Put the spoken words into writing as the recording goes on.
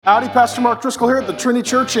Howdy, Pastor Mark Driscoll here at the Trinity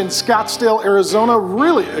Church in Scottsdale, Arizona.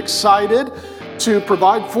 Really excited to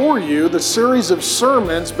provide for you the series of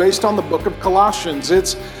sermons based on the book of Colossians.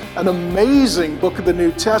 It's an amazing book of the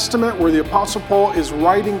New Testament where the Apostle Paul is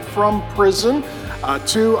writing from prison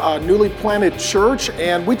to a newly planted church.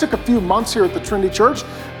 And we took a few months here at the Trinity Church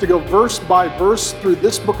to go verse by verse through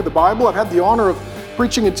this book of the Bible. I've had the honor of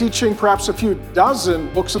preaching and teaching perhaps a few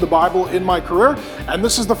dozen books of the Bible in my career, and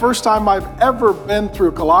this is the first time I've ever been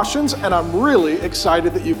through Colossians, and I'm really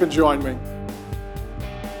excited that you can join me.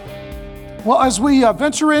 Well, as we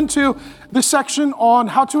venture into this section on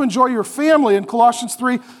how to enjoy your family in Colossians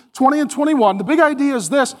 3:20 and 21, the big idea is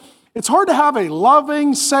this: it's hard to have a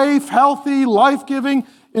loving, safe, healthy, life-giving,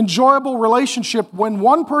 enjoyable relationship when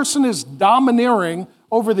one person is domineering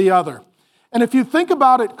over the other. And if you think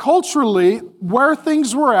about it culturally, where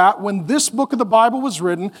things were at when this book of the Bible was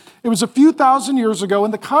written, it was a few thousand years ago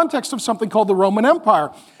in the context of something called the Roman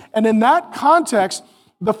Empire. And in that context,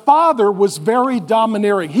 the father was very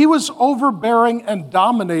domineering. He was overbearing and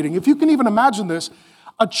dominating. If you can even imagine this,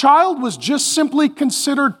 a child was just simply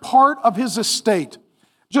considered part of his estate,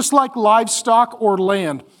 just like livestock or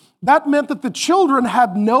land. That meant that the children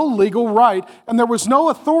had no legal right, and there was no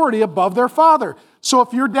authority above their father. So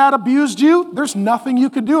if your dad abused you, there's nothing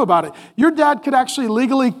you could do about it. Your dad could actually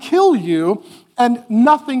legally kill you, and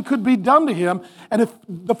nothing could be done to him. And if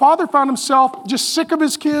the father found himself just sick of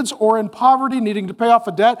his kids or in poverty, needing to pay off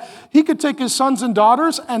a debt, he could take his sons and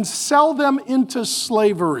daughters and sell them into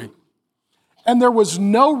slavery. And there was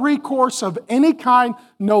no recourse of any kind,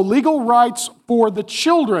 no legal rights for the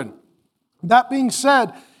children. That being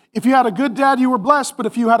said, if you had a good dad, you were blessed, but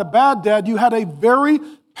if you had a bad dad, you had a very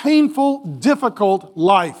painful, difficult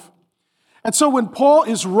life. And so when Paul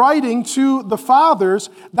is writing to the fathers,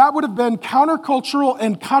 that would have been countercultural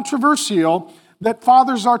and controversial that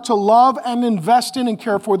fathers are to love and invest in and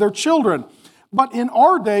care for their children. But in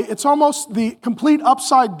our day, it's almost the complete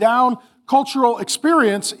upside down cultural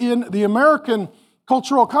experience in the American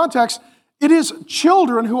cultural context. It is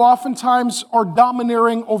children who oftentimes are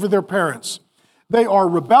domineering over their parents. They are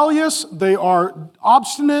rebellious, they are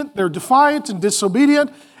obstinate, they're defiant and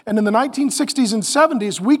disobedient. And in the 1960s and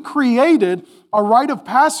 70s, we created a rite of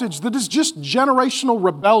passage that is just generational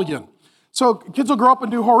rebellion. So kids will grow up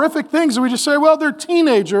and do horrific things, and we just say, well, they're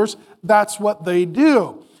teenagers, that's what they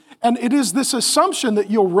do. And it is this assumption that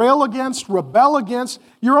you'll rail against, rebel against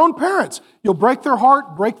your own parents. You'll break their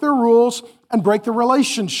heart, break their rules, and break the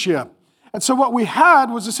relationship. And so what we had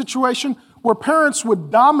was a situation where parents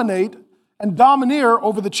would dominate and domineer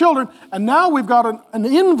over the children, and now we've got an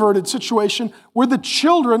inverted situation where the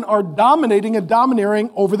children are dominating and domineering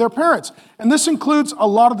over their parents. And this includes a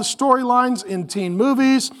lot of the storylines in teen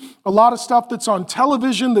movies, a lot of stuff that's on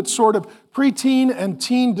television that's sort of preteen and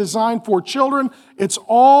teen designed for children. It's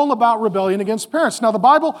all about rebellion against parents. Now, the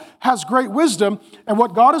Bible has great wisdom, and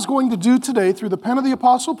what God is going to do today through the pen of the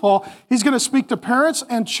Apostle Paul, he's going to speak to parents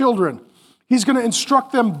and children. He's going to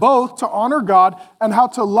instruct them both to honor God and how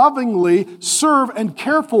to lovingly serve and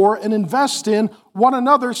care for and invest in one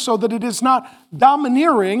another so that it is not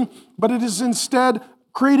domineering, but it is instead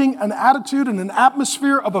creating an attitude and an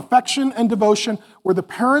atmosphere of affection and devotion where the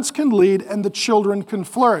parents can lead and the children can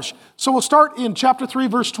flourish. So we'll start in chapter 3,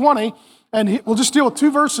 verse 20, and we'll just deal with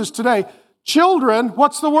two verses today. Children,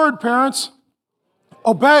 what's the word, parents?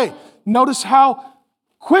 Obey. Notice how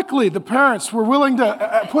quickly the parents were willing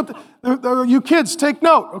to put you kids, take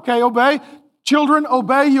note, okay? Obey. Children,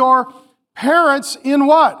 obey your parents in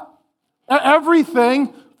what?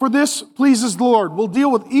 Everything, for this pleases the Lord. We'll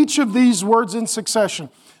deal with each of these words in succession.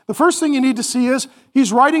 The first thing you need to see is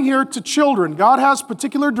he's writing here to children. God has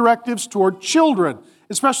particular directives toward children,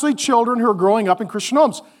 especially children who are growing up in Christian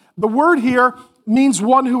homes. The word here means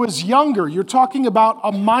one who is younger. You're talking about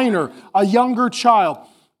a minor, a younger child.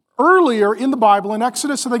 Earlier in the Bible, in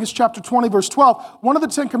Exodus, I think it's chapter 20, verse 12, one of the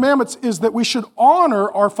Ten Commandments is that we should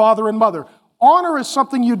honor our father and mother. Honor is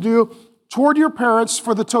something you do toward your parents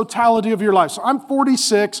for the totality of your life. So I'm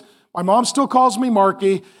 46, my mom still calls me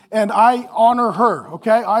Marky, and I honor her,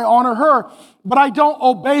 okay? I honor her, but I don't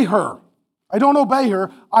obey her. I don't obey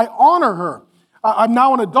her, I honor her. I'm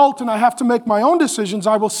now an adult and I have to make my own decisions.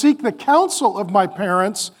 I will seek the counsel of my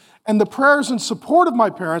parents and the prayers and support of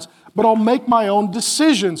my parents, but I'll make my own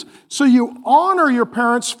decisions. So you honor your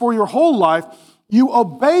parents for your whole life. You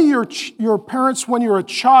obey your parents when you're a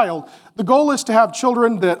child. The goal is to have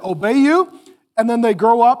children that obey you, and then they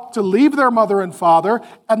grow up to leave their mother and father,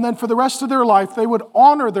 and then for the rest of their life, they would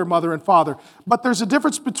honor their mother and father. But there's a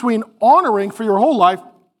difference between honoring for your whole life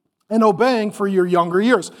and obeying for your younger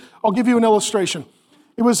years. I'll give you an illustration.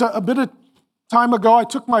 It was a bit of time ago, I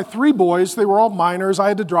took my 3 boys, they were all minors, I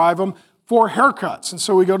had to drive them for haircuts. And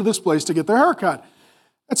so we go to this place to get their haircut.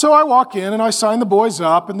 And so I walk in and I sign the boys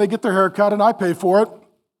up and they get their haircut and I pay for it.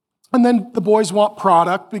 And then the boys want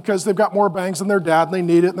product because they've got more bangs than their dad and they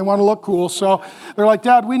need it and they want to look cool. So they're like,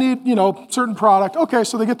 Dad, we need, certain product. Okay,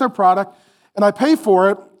 so they get their product and I pay for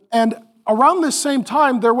it. And around this same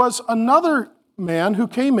time, there was another man who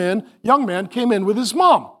came in, young man, came in with his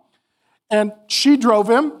mom. And she drove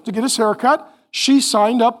him to get his haircut. She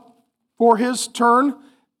signed up for his turn.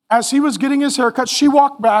 As he was getting his haircut, she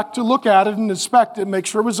walked back to look at it and inspect it and make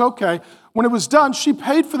sure it was okay. When it was done, she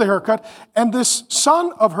paid for the haircut. And this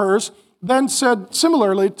son of hers then said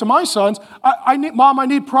similarly to my sons, Mom, I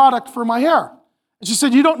need product for my hair. And she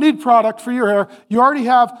said, you don't need product for your hair. You already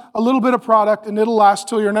have a little bit of product and it'll last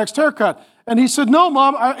till your next haircut. And he said, no,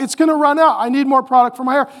 Mom, it's going to run out. I need more product for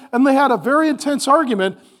my hair. And they had a very intense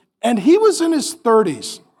argument. And he was in his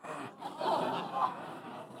 30s.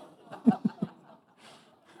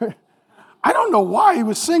 I don't know why he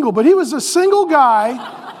was single, but he was a single guy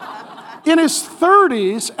in his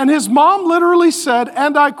 30s, and his mom literally said,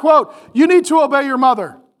 and I quote, you need to obey your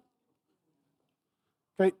mother.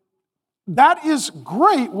 Okay, that is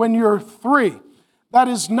great when you're 3. That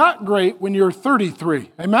is not great when you're 33.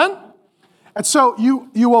 Amen? And so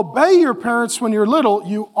you obey your parents when you're little,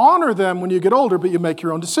 you honor them when you get older, but you make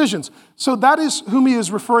your own decisions. So that is whom he is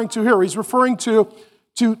referring to here. He's referring to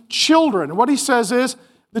children. And what he says is,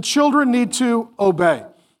 the children need to obey.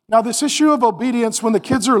 Now, this issue of obedience when the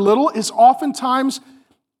kids are little is oftentimes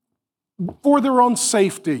for their own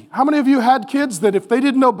safety. How many of you had kids that if they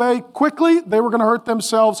didn't obey quickly, they were going to hurt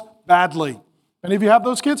themselves badly? Any of you have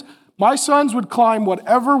those kids? My sons would climb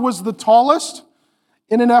whatever was the tallest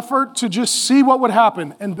in an effort to just see what would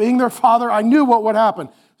happen. And being their father, I knew what would happen.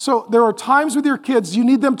 So there are times with your kids, you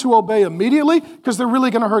need them to obey immediately because they're really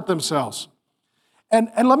going to hurt themselves.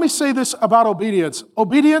 And let me say this about obedience.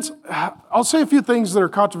 Obedience, I'll say a few things that are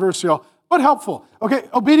controversial, but helpful. Okay,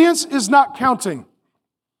 obedience is not counting.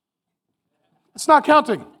 It's not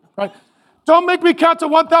counting, right? Don't make me count to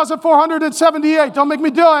 1,478. Don't make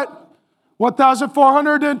me do it.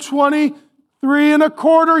 1,423 and a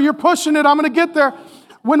quarter. You're pushing it. I'm going to get there.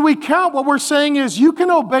 When we count, what we're saying is you can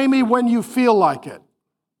obey me when you feel like it.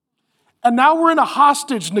 And now we're in a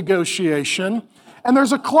hostage negotiation. And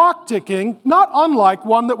there's a clock ticking, not unlike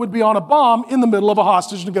one that would be on a bomb in the middle of a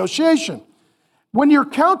hostage negotiation. When you're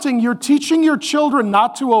counting, you're teaching your children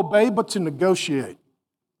not to obey, but to negotiate.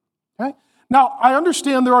 Okay? Now, I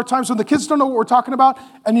understand there are times when the kids don't know what we're talking about,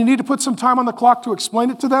 and you need to put some time on the clock to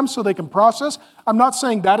explain it to them so they can process. I'm not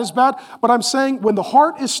saying that is bad, but I'm saying when the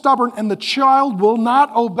heart is stubborn and the child will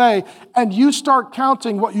not obey, and you start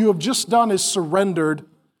counting, what you have just done is surrendered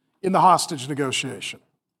in the hostage negotiation.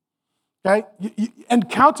 Okay, and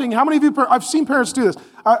counting, how many of you, I've seen parents do this.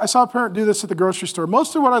 I saw a parent do this at the grocery store.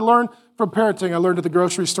 Most of what I learned from parenting, I learned at the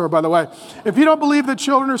grocery store, by the way. If you don't believe that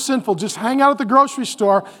children are sinful, just hang out at the grocery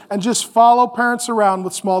store and just follow parents around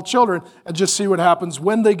with small children and just see what happens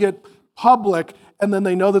when they get public and then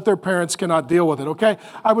they know that their parents cannot deal with it, okay?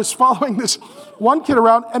 I was following this one kid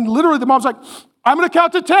around and literally the mom's like, I'm going to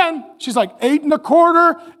count to 10. She's like 8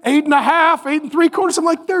 1/4, 8 1/2, 8 3/4. I'm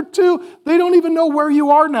like, they're 2. They don't even know where you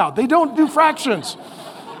are now. They don't do fractions.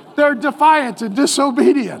 They're defiant and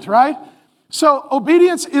disobedient, right? So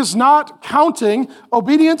obedience is not counting.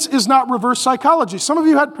 Obedience is not reverse psychology. Some of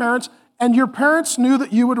you had parents and your parents knew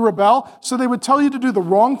that you would rebel, so they would tell you to do the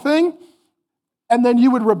wrong thing, and then you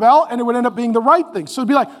would rebel, and it would end up being the right thing. So it'd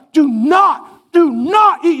be like, do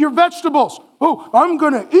not eat your vegetables. Oh, I'm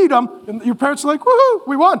going to eat them. And your parents are like, woohoo,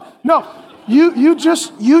 we won. No, you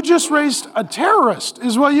just raised a terrorist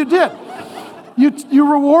is what you did. You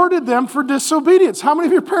rewarded them for disobedience. How many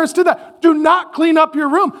of your parents did that? Do not clean up your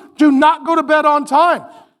room. Do not go to bed on time.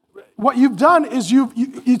 What you've done is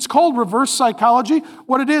it's called reverse psychology.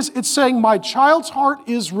 What it is, it's saying my child's heart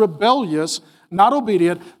is rebellious, not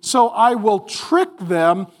obedient, so I will trick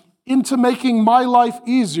them into making my life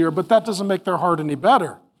easier, but that doesn't make their heart any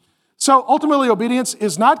better. So ultimately, obedience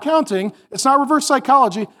is not counting, it's not reverse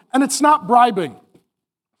psychology, and it's not bribing.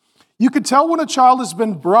 You can tell when a child has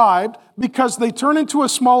been bribed because they turn into a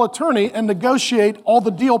small attorney and negotiate all the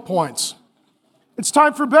deal points. It's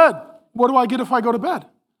time for bed. What do I get if I go to bed?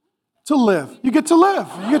 To live. You get to live.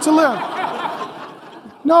 You get to live.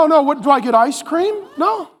 No, what do I get? Ice cream?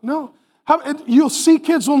 No. You'll see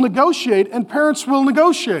kids will negotiate and parents will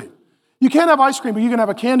negotiate. You can't have ice cream, but you can have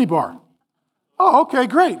a candy bar. Oh, okay,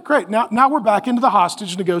 great. Now we're back into the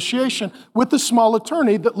hostage negotiation with the small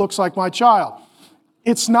attorney that looks like my child.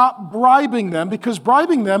 It's not bribing them because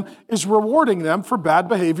bribing them is rewarding them for bad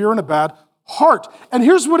behavior and a bad heart. And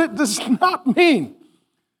here's what it does not mean.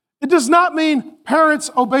 It does not mean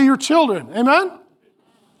parents obey your children. Amen?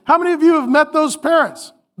 How many of you have met those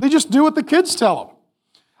parents? They just do what the kids tell them.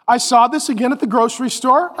 I saw this again at the grocery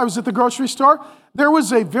store. I was at the grocery store. There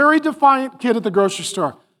was a very defiant kid at the grocery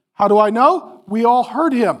store. How do I know? We all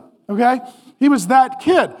heard him, okay? He was that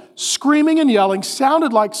kid, screaming and yelling,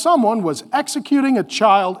 sounded like someone was executing a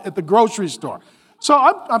child at the grocery store. So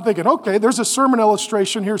I'm thinking, okay, there's a sermon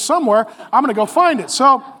illustration here somewhere. I'm going to go find it.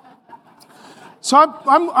 So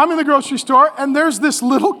I'm in the grocery store, and there's this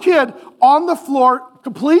little kid on the floor,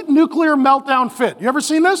 complete nuclear meltdown fit. You ever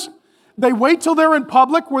seen this? They wait till they're in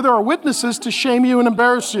public where there are witnesses to shame you and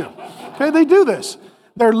embarrass you. Okay, they do this.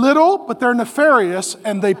 They're little, but they're nefarious,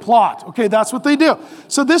 and they plot. Okay, that's what they do.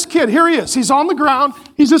 So this kid, here he is. He's on the ground.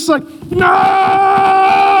 He's just like,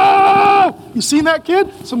 no! You seen that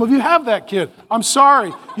kid? Some of you have that kid. I'm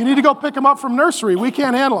sorry. You need to go pick him up from nursery. We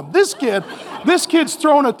can't handle him. This kid's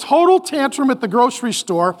throwing a total tantrum at the grocery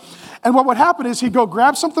store. And what would happen is he'd go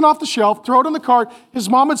grab something off the shelf, throw it in the cart. His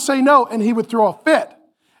mom would say no, and he would throw a fit.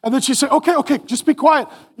 And then she'd say, okay, just be quiet.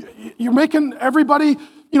 You're making everybody,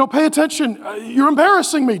 pay attention. You're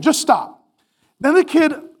embarrassing me. Just stop. Then the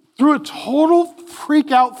kid threw a total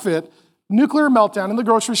freak out fit, nuclear meltdown in the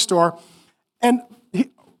grocery store, and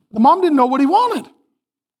the mom didn't know what he wanted.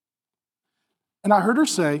 And I heard her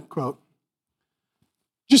say, quote,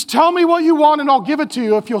 just tell me what you want and I'll give it to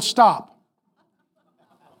you if you'll stop.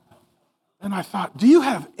 And I thought, do you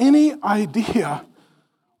have any idea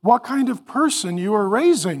what kind of person you are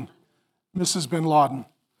raising, Mrs. Bin Laden?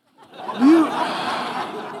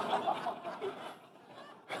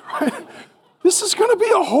 This is going to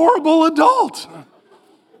be a horrible adult.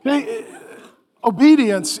 Okay?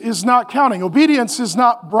 Obedience is not counting. Obedience is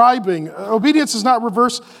not bribing. Obedience is not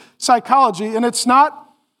reverse psychology. And it's not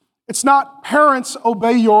parents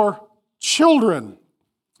obey your children.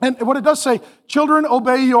 And what it does say, children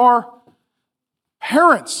obey your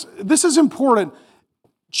parents. This is important.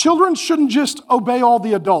 Children shouldn't just obey all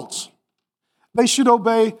the adults. They should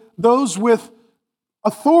obey those with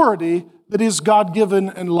authority that is God-given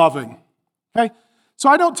and loving. Okay? So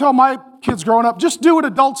I don't tell my kids growing up, just do what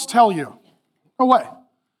adults tell you. No way.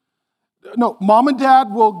 No, mom and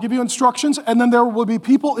dad will give you instructions, and then there will be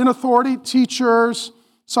people in authority, teachers,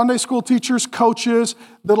 Sunday school teachers, coaches,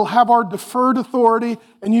 that'll have our deferred authority,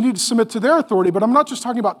 and you need to submit to their authority. But I'm not just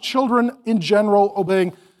talking about children in general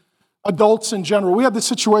obeying adults in general. We had this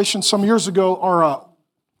situation some years ago. Our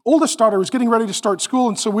oldest daughter was getting ready to start school,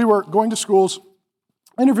 and so we were going to schools,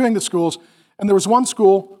 interviewing the schools, and there was one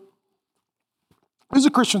school, it was a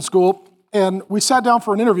Christian school, and we sat down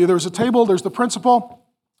for an interview. There was a table, there's the principal,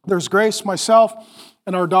 there's Grace, myself,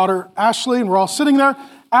 and our daughter Ashley, and we're all sitting there.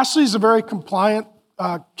 Ashley's a very compliant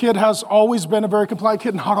kid, has always been a very compliant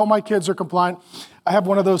kid. Not all my kids are compliant. I have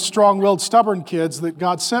one of those strong-willed, stubborn kids that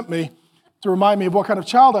God sent me to remind me of what kind of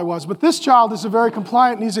child I was. But this child is a very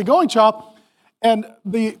compliant and easygoing child. And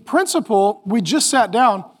the principal, we just sat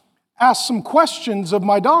down, asked some questions of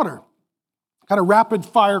my daughter, kind of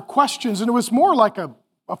rapid-fire questions, and it was more like a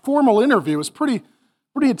formal interview. It was pretty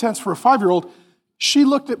intense for a 5-year-old. She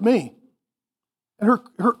looked at me, and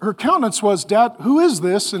her countenance was, Dad, who is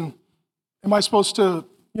this, and am I supposed to,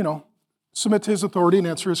 submit to his authority and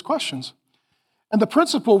answer his questions? And the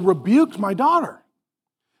principal rebuked my daughter.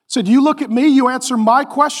 Said, you look at me, you answer my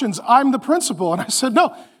questions, I'm the principal. And I said,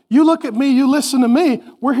 no, you look at me, you listen to me.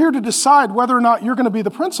 We're here to decide whether or not you're going to be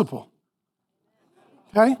the principal.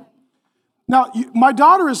 Okay? Now, my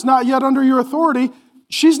daughter is not yet under your authority.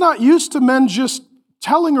 She's not used to men just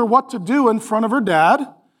telling her what to do in front of her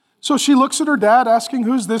dad. So she looks at her dad asking,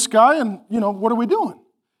 who's this guy? And, what are we doing?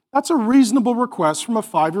 That's a reasonable request from a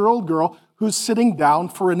 5-year-old girl who's sitting down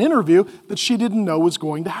for an interview that she didn't know was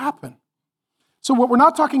going to happen. So what we're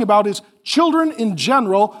not talking about is children in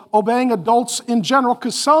general obeying adults in general,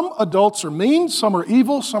 because some adults are mean, some are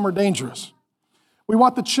evil, some are dangerous. We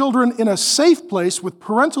want the children in a safe place with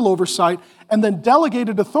parental oversight and then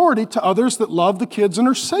delegated authority to others that love the kids and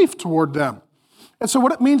are safe toward them. And so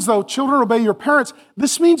what it means, though, children obey your parents,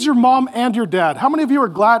 this means your mom and your dad. How many of you are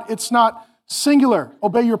glad it's not singular?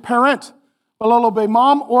 Obey your parent. Well, I'll obey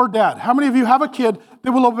mom or dad. How many of you have a kid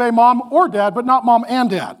that will obey mom or dad, but not mom and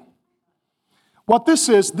dad? What this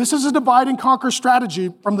is a divide and conquer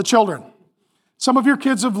strategy from the children. Some of your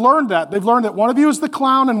kids have learned that. They've learned that one of you is the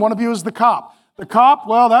clown and one of you is the cop. The cop,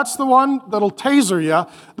 well, that's the one that'll taser you.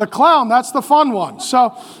 The clown, that's the fun one.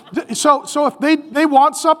 So if they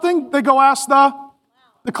want something, they go ask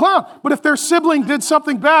the clown. But if their sibling did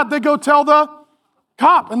something bad, they go tell the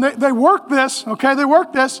cop. And they work this, okay? They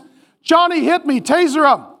work this. Johnny hit me,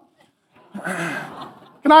 taser him.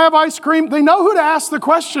 Can I have ice cream? They know who to ask the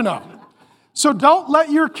question of. So don't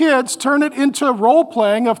let your kids turn it into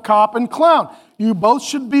role-playing of cop and clown. You both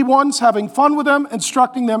should be ones having fun with them,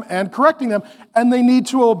 instructing them, and correcting them, and they need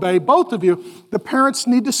to obey both of you. The parents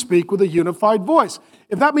need to speak with a unified voice.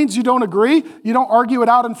 If that means you don't agree, you don't argue it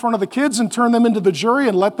out in front of the kids and turn them into the jury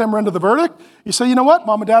and let them render the verdict. You say, you know what,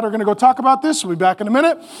 Mom and Dad are going to go talk about this. We'll be back in a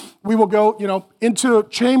minute. We will go, into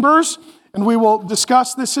chambers, and we will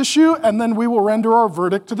discuss this issue, and then we will render our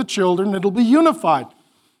verdict to the children. It'll be unified.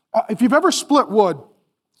 If you've ever split wood,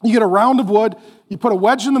 you get a round of wood, you put a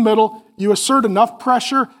wedge in the middle, you assert enough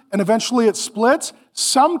pressure, and eventually it splits.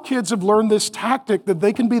 Some kids have learned this tactic that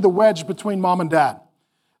they can be the wedge between mom and dad.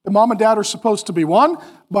 The mom and dad are supposed to be one,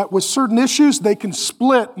 but with certain issues, they can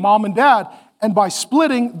split mom and dad. And by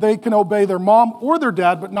splitting, they can obey their mom or their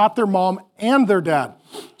dad, but not their mom and their dad.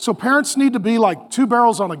 So parents need to be like two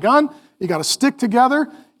barrels on a gun. You got to stick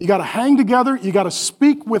together. You got to hang together. You got to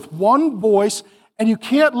speak with one voice. And you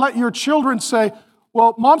can't let your children say,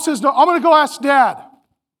 well, mom says, no, I'm going to go ask dad.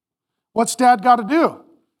 What's dad got to do?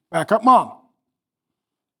 Back up mom.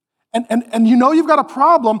 And you've got a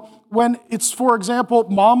problem when it's, for example,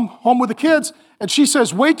 mom home with the kids, and she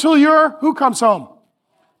says, wait till who comes home?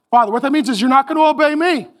 Father. What that means is you're not going to obey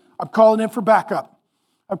me. I'm calling in for backup.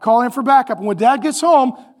 And when dad gets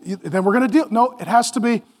home, then we're going to deal. No, it has to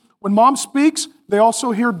be, when mom speaks, they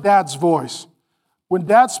also hear dad's voice. When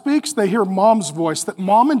dad speaks, they hear mom's voice, that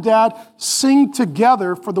mom and dad sing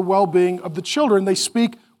together for the well-being of the children. They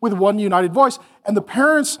speak with one united voice. And the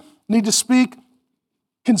parents need to speak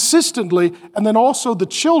consistently, and then also the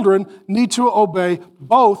children need to obey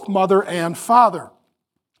both mother and father.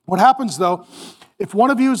 What happens, though, if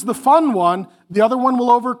one of you is the fun one, the other one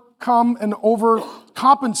will overcome and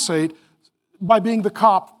overcompensate by being the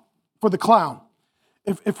cop for the clown.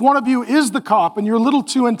 If one of you is the cop and you're a little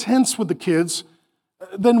too intense with the kids,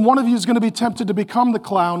 then one of you is going to be tempted to become the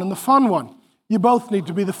clown and the fun one. You both need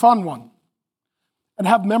to be the fun one and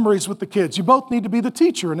have memories with the kids. You both need to be the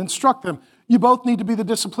teacher and instruct them. You both need to be the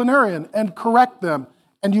disciplinarian and correct them.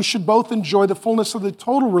 And you should both enjoy the fullness of the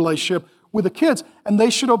total relationship with the kids. And they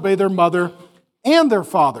should obey their mother and their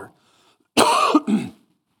father.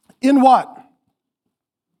 In what?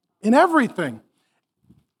 In everything.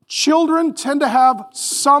 Children tend to have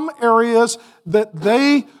some areas that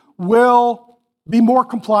they will be more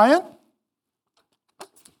compliant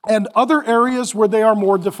and other areas where they are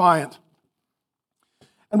more defiant.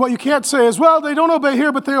 And what you can't say is, well, they don't obey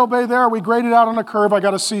here, but they obey there. We grade it out on a curve. I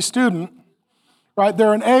got a C student, right?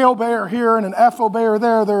 They're an A obeyer here and an F obeyer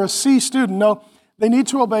there. They're a C student. No, they need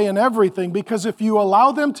to obey in everything, because if you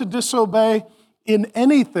allow them to disobey in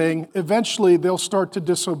anything, eventually they'll start to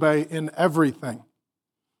disobey in everything,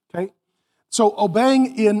 okay? So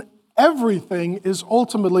obeying in everything is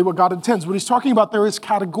ultimately what God intends. What he's talking about there is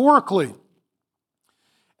categorically.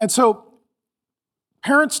 And so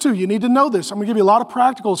parents, too, you need to know this. I'm going to give you a lot of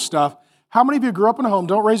practical stuff. How many of you grew up in a home?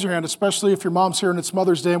 Don't raise your hand, especially if your mom's here and it's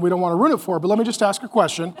Mother's Day and we don't want to ruin it for her, but let me just ask a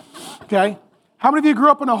question, okay? How many of you grew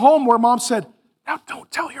up in a home where mom said, now don't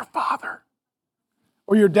tell your father?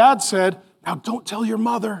 Or your dad said, now don't tell your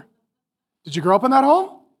mother? Did you grow up in that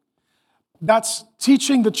home? That's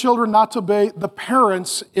teaching the children not to obey the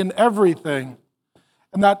parents in everything.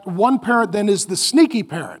 And that one parent then is the sneaky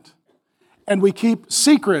parent. And we keep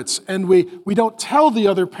secrets, and we don't tell the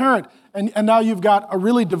other parent. And now you've got a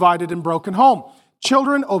really divided and broken home.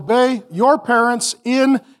 Children, obey your parents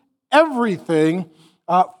in everything,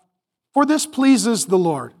 for this pleases the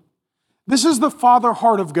Lord. This is the father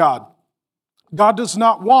heart of God. God does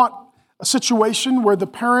not want a situation where the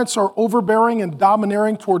parents are overbearing and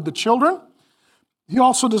domineering toward the children. He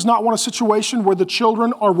also does not want a situation where the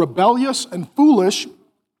children are rebellious and foolish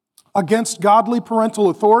against godly parental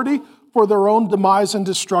authority for their own demise and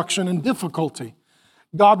destruction and difficulty.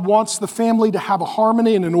 God wants the family to have a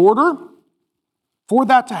harmony and an order. For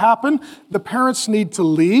that to happen, the parents need to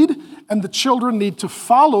lead, and the children need to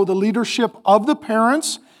follow the leadership of the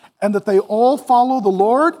parents, and that they all follow the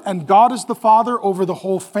Lord, and God is the Father over the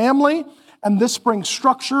whole family, and this brings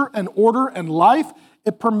structure and order and life.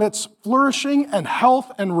 It permits flourishing and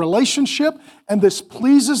health and relationship, and this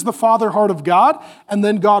pleases the father heart of God. And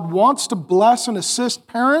then God wants to bless and assist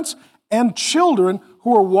parents and children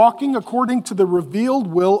who are walking according to the revealed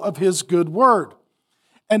will of His good word.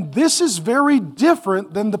 And this is very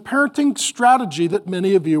different than the parenting strategy that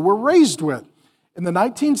many of you were raised with. In the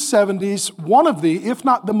 1970s, one of the, if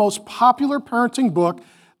not the most popular parenting book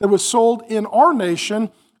that was sold in our nation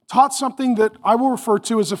taught something that I will refer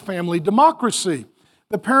to as a family democracy.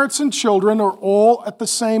 the parents and children are all at the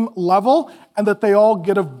same level and that they all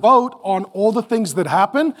get a vote on all the things that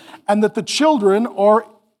happen and that the children are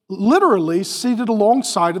literally seated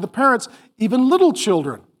alongside of the parents, even little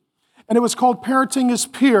children. And it was called Parenting as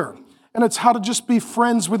Peer. And it's how to just be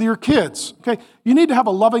friends with your kids. Okay, you need to have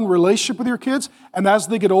a loving relationship with your kids, and as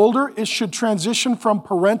they get older, it should transition from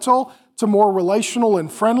parental to more relational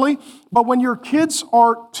and friendly. But when your kids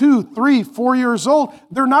are 2, 3, 4 years old,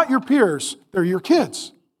 they're not your peers, they're your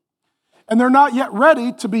kids. And they're not yet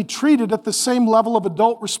ready to be treated at the same level of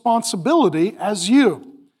adult responsibility as you.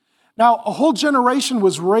 Now, a whole generation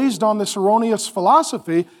was raised on this erroneous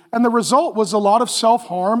philosophy, and the result was a lot of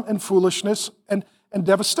self-harm and foolishness and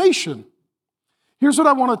devastation. Here's what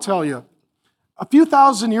I want to tell you. A few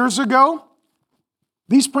thousand years ago,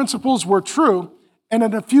 these principles were true, and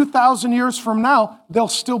in a few thousand years from now, they'll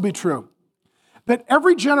still be true. That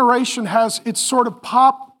every generation has its sort of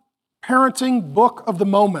pop parenting book of the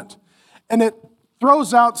moment, and it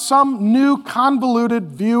throws out some new convoluted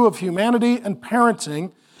view of humanity and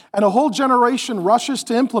parenting, and a whole generation rushes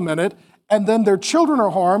to implement it, and then their children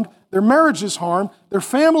are harmed, their marriage is harmed, their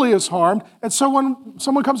family is harmed, and so when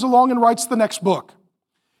someone comes along and writes the next book,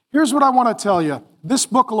 here's what I want to tell you. This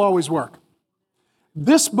book will always work.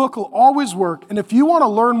 This book will always work, and if you want to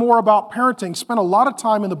learn more about parenting, spend a lot of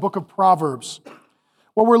time in the book of Proverbs.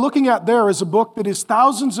 What we're looking at there is a book that is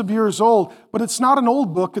thousands of years old, but it's not an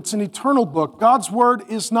old book, it's an eternal book. God's word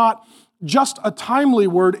is not just a timely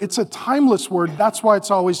word, it's a timeless word. That's why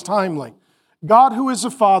it's always timely. God, who is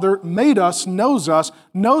a father, made us knows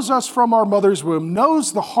us from our mother's womb,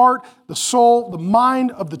 knows the heart, the soul, the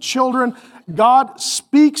mind of the children. God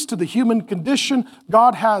speaks to the human condition.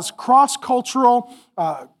 God has cross-cultural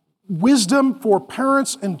wisdom for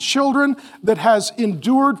parents and children that has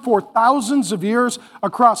endured for thousands of years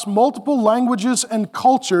across multiple languages and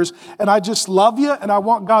cultures. And I just love you, and I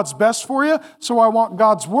want God's best for you, so I want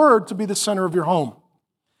God's word to be the center of your home.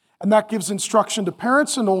 And that gives instruction to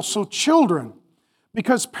parents and also children.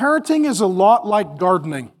 Because parenting is a lot like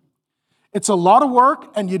gardening. It's a lot of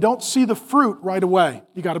work and you don't see the fruit right away.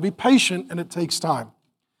 You got to be patient and it takes time.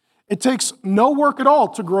 It takes no work at all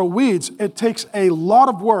to grow weeds. It takes a lot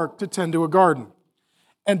of work to tend to a garden.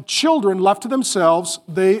 And children left to themselves,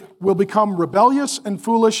 they will become rebellious and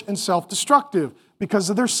foolish and self-destructive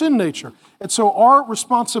because of their sin nature. And so our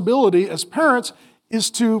responsibility as parents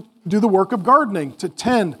is to do the work of gardening, to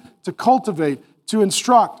tend, to cultivate, to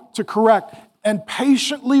instruct, to correct, and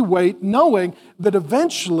patiently wait, knowing that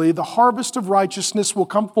eventually the harvest of righteousness will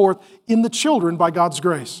come forth in the children by God's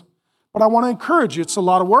grace. But I want to encourage you, it's a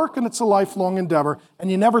lot of work and it's a lifelong endeavor,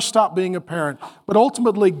 and you never stop being a parent. But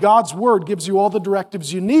ultimately, God's word gives you all the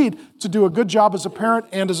directives you need to do a good job as a parent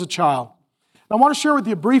and as a child. And I want to share with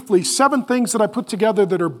you briefly 7 things that I put together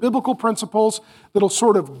that are biblical principles that'll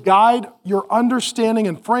sort of guide your understanding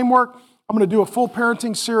and framework. I'm going to do a full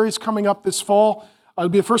parenting series coming up this fall. It'll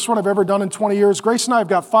be the first one I've ever done in 20 years. Grace and I have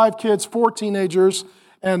got 5 kids, 4 teenagers,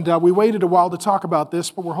 and we waited a while to talk about this,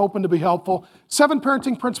 but we're hoping to be helpful. 7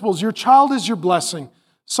 parenting principles. Your child is your blessing.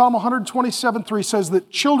 Psalm 127:3 says that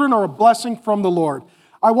children are a blessing from the Lord.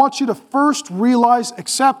 I want you to first realize,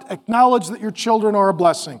 accept, acknowledge that your children are a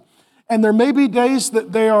blessing. And there may be days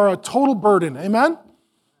that they are a total burden. Amen?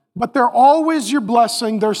 But they're always your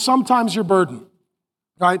blessing. They're sometimes your burden.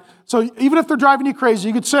 Right? So even if they're driving you crazy,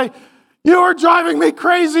 you could say, "You are driving me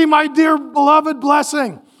crazy, my dear beloved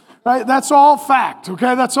blessing." Right? That's all fact,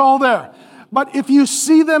 okay? That's all there. But if you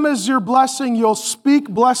see them as your blessing, you'll speak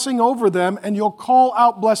blessing over them and you'll call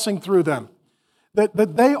out blessing through them.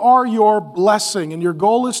 That they are your blessing, and your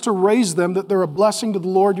goal is to raise them, that they're a blessing to the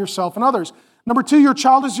Lord, yourself, and others. Number 2, your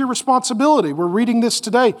child is your responsibility. We're reading this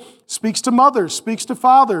today. Speaks to mothers, speaks to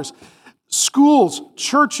fathers. Schools,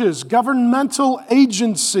 churches, governmental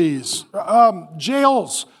agencies,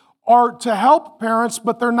 jails are to help parents,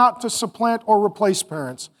 but they're not to supplant or replace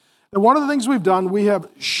parents. And one of the things we've done, we have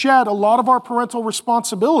shed a lot of our parental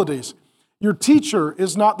responsibilities. Your teacher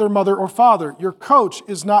is not their mother or father. Your coach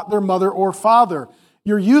is not their mother or father.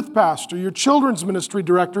 Your youth pastor, your children's ministry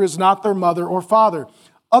director is not their mother or father.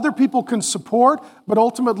 Other people can support, but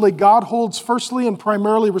ultimately God holds firstly and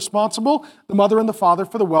primarily responsible the mother and the father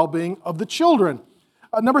for the well-being of the children.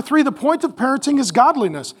 Number 3, the point of parenting is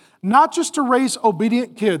godliness, not just to raise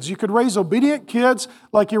obedient kids. You could raise obedient kids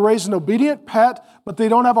like you raise an obedient pet, but they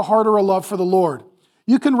don't have a heart or a love for the Lord.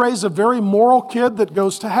 You can raise a very moral kid that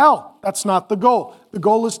goes to hell. That's not the goal. The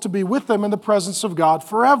goal is to be with them in the presence of God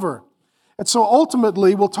forever. And so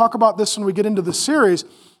ultimately, we'll talk about this when we get into the series,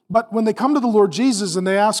 but when they come to the Lord Jesus and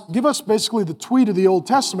they ask, give us basically the tweet of the Old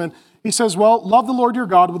Testament, he says, well, love the Lord your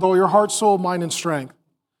God with all your heart, soul, mind, and strength.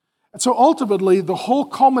 And so ultimately, the whole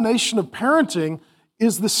culmination of parenting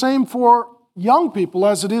is the same for young people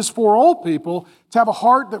as it is for old people, to have a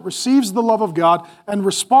heart that receives the love of God and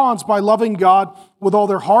responds by loving God with all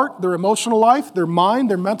their heart, their emotional life, their mind,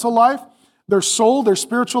 their mental life, their soul, their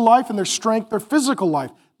spiritual life, and their strength, their physical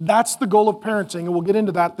life. That's the goal of parenting, and we'll get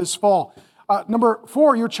into that this fall. Number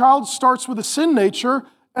 4, your child starts with a sin nature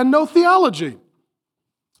and no theology.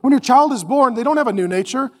 When your child is born, they don't have a new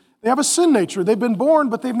nature. They have a sin nature. They've been born,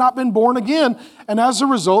 but they've not been born again. And as a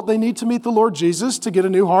result, they need to meet the Lord Jesus to get a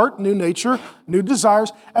new heart, new nature, new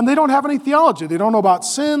desires. And they don't have any theology. They don't know about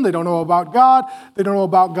sin. They don't know about God. They don't know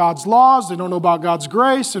about God's laws. They don't know about God's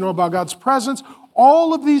grace. They don't know about God's presence.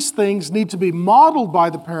 All of these things need to be modeled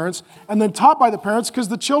by the parents and then taught by the parents, because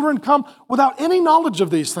the children come without any knowledge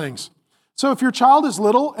of these things. So if your child is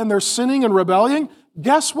little and they're sinning and rebelling,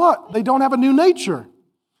 guess what? They don't have a new nature.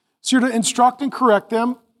 So you're to instruct and correct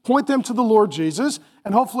them, point them to the Lord Jesus,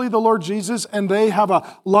 and hopefully the Lord Jesus and they have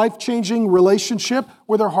a life-changing relationship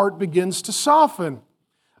where their heart begins to soften.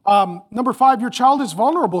 Number 5, your child is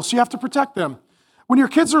vulnerable, so you have to protect them. When your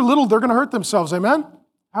kids are little, they're going to hurt themselves, amen?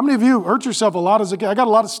 How many of you hurt yourself a lot as a kid? I got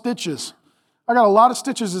a lot of stitches. I got a lot of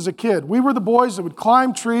stitches as a kid. We were the boys that would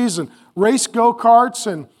climb trees and race go-karts,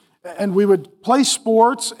 and we would play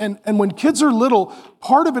sports. And when kids are little,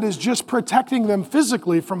 part of it is just protecting them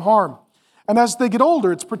physically from harm. And as they get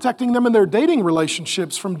older, it's protecting them in their dating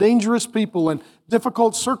relationships from dangerous people and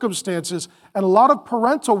difficult circumstances. And a lot of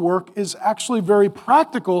parental work is actually very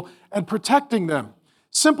practical and protecting them.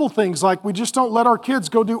 Simple things like we just don't let our kids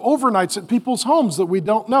go do overnights at people's homes that we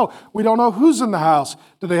don't know. We don't know who's in the house.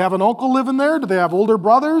 Do they have an uncle living there? Do they have older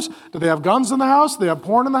brothers? Do they have guns in the house? Do they have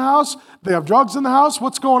porn in the house? Do they have drugs in the house?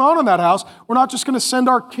 What's going on in that house? We're not just going to send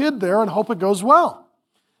our kid there and hope it goes well.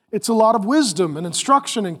 It's a lot of wisdom and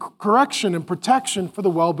instruction and correction and protection for the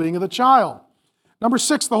well-being of the child. Number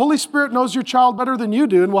 6, the Holy Spirit knows your child better than you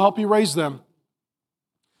do and will help you raise them.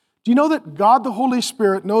 Do you know that God, the Holy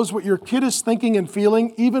Spirit, knows what your kid is thinking and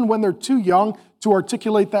feeling even when they're too young to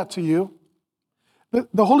articulate that to you?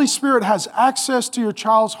 The Holy Spirit has access to your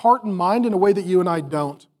child's heart and mind in a way that you and I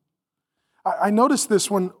don't. I noticed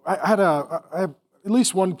this when I have at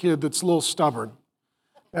least one kid that's a little stubborn.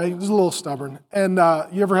 Yeah, he was a little stubborn. And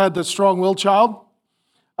you ever had that strong-willed child?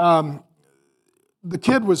 The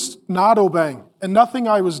kid was not obeying, and nothing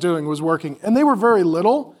I was doing was working. And they were very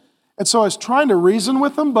little. And so I was trying to reason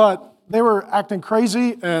with them, but they were acting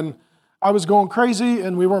crazy, and I was going crazy,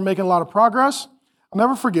 and we weren't making a lot of progress. I'll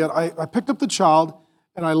never forget, I picked up the child,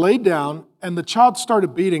 and I laid down, and the child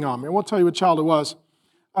started beating on me. I won't tell you what child it was.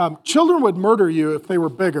 Children would murder you if they were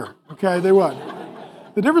bigger, okay? They would.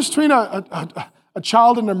 The difference between a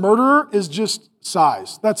child and a murderer is just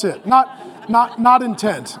size. That's it, not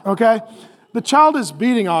intent, okay? The child is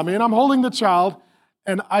beating on me, and I'm holding the child,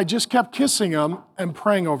 and I just kept kissing them and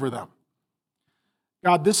praying over them.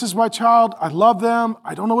 God, this is my child. I love them.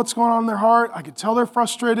 I don't know what's going on in their heart. I could tell they're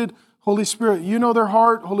frustrated. Holy Spirit, you know their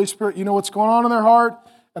heart. Holy Spirit, you know what's going on in their heart.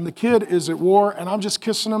 And the kid is at war, and I'm just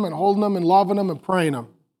kissing them and holding them and loving them and praying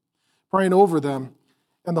over them.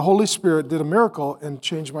 And the Holy Spirit did a miracle and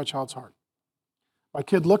changed my child's heart. My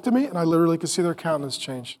kid looked at me, and I literally could see their countenance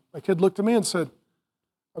change. My kid looked at me and said,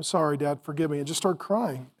 I'm sorry, Dad, forgive me, and just started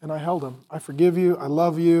crying. And I held him. I forgive you. I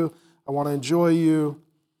love you. I want to enjoy you.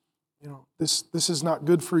 You know, this is not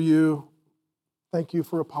good for you. Thank you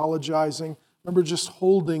for apologizing. Remember just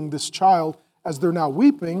holding this child as they're now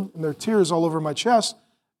weeping, and their tears all over my chest,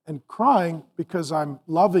 and crying because I'm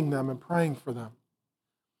loving them and praying for them.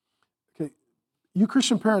 Okay, you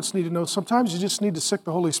Christian parents need to know sometimes you just need to sick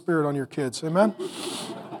the Holy Spirit on your kids. Amen?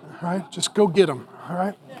 All right? Just go get them. All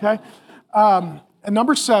right? Okay? And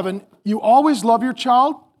number 7, you always love your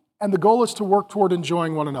child, and the goal is to work toward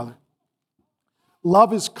enjoying one another.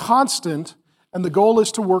 Love is constant, and the goal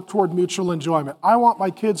is to work toward mutual enjoyment. I want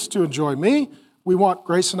my kids to enjoy me. We want,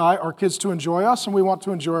 Grace and I, our kids to enjoy us, and we want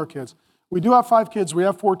to enjoy our kids. We do have 5 kids. We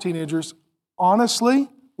have 4 teenagers. Honestly,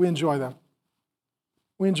 we enjoy them.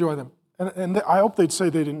 We enjoy them. And I hope they'd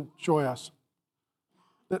say they'd enjoy us.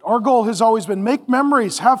 That our goal has always been make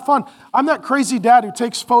memories, have fun. I'm that crazy dad who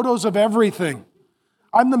takes photos of everything.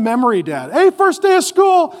 I'm the memory dad. Hey, first day of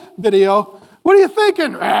school video. What are you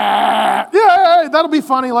thinking? Yeah, that'll be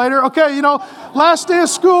funny later. Okay, last day of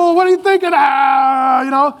school. What are you thinking?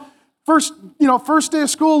 First day of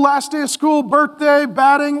school, last day of school, birthday,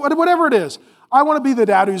 batting, whatever it is. I want to be the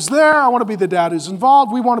dad who's there. I want to be the dad who's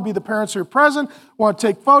involved. We want to be the parents who are present. We want to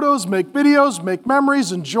take photos, make videos, make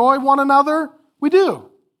memories, enjoy one another. We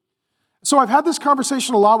do. So I've had this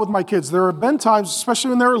conversation a lot with my kids. There have been times, especially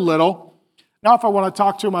when they were little. Now if I want to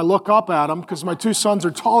talk to them, I look up at them because my 2 sons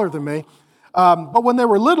are taller than me. But when they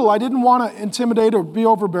were little, I didn't want to intimidate or be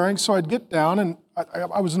overbearing, so I'd get down, and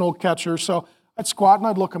I was an old catcher, so I'd squat and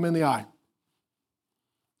I'd look them in the eye.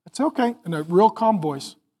 I'd say, okay, in a real calm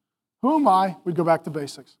voice. Who am I? We'd go back to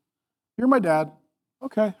basics. You're my dad.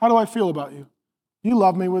 Okay, how do I feel about you? You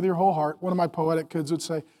love me with your whole heart. One of my poetic kids would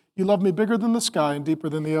say, you love me bigger than the sky and deeper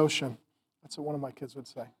than the ocean. That's what one of my kids would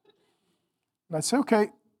say. And I'd say, okay,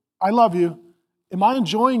 I love you. Am I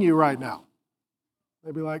enjoying you right now?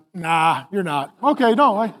 They'd be like, nah, you're not. Okay,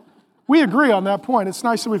 no, we agree on that point. It's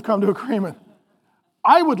nice that we've come to agreement.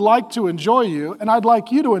 I would like to enjoy you, and I'd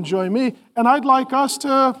like you to enjoy me, and I'd like us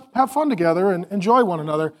to have fun together and enjoy one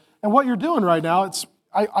another. And what you're doing right now,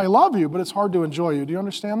 I love you, but it's hard to enjoy you. Do you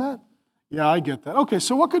understand that? Yeah, I get that. Okay,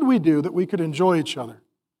 so what could we do that we could enjoy each other?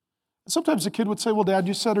 And sometimes the kid would say, well, Dad,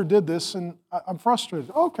 you said or did this, and I'm frustrated.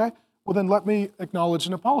 Oh, okay, well then let me acknowledge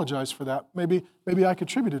and apologize for that. Maybe I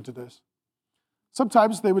contributed to this.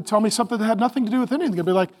 Sometimes they would tell me something that had nothing to do with anything. They'd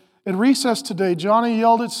be like, at recess today, Johnny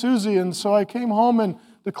yelled at Susie, and so I came home and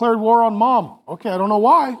declared war on Mom. Okay, I don't know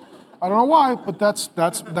why, but that's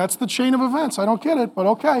the chain of events. I don't get it, but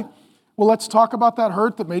okay. Well, let's talk about that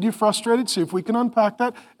hurt that made you frustrated, see if we can unpack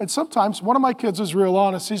that. And sometimes one of my kids is real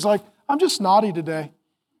honest. He's like, I'm just naughty today.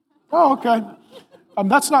 Oh, okay.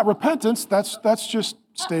 That's not repentance. That's just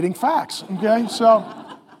stating facts, okay? So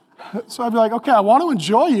I'd be like, okay, I want to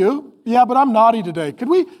enjoy you. Yeah, but I'm naughty today. Could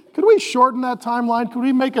we shorten that timeline? Could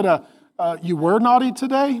we make it you were naughty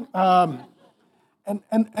today?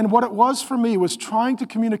 And what it was for me was trying to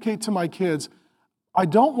communicate to my kids, I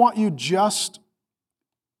don't want you just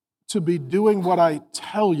to be doing what I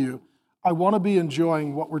tell you. I want to be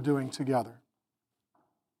enjoying what we're doing together.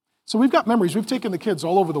 So we've got memories. We've taken the kids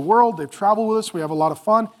all over the world. They've traveled with us. We have a lot of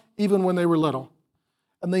fun, even when they were little.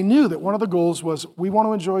 And they knew that one of the goals was, we want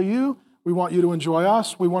to enjoy you. We want you to enjoy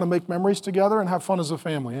us. We want to make memories together and have fun as a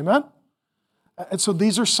family. Amen? And so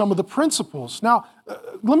these are some of the principles. Now,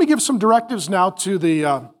 let me give some directives now to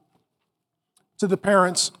the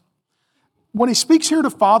parents. When he speaks here to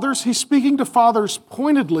fathers, he's speaking to fathers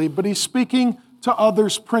pointedly, but he's speaking to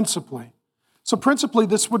others principally. So principally,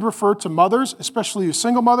 this would refer to mothers, especially you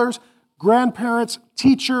single mothers, grandparents,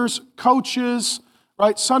 teachers, coaches,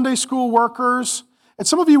 right? Sunday school workers. And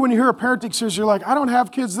some of you, when you hear a parenting series, you're like, I don't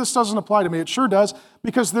have kids. This doesn't apply to me. It sure does,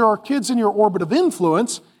 because there are kids in your orbit of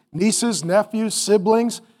influence, nieces, nephews,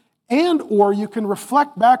 siblings, and or you can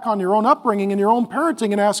reflect back on your own upbringing and your own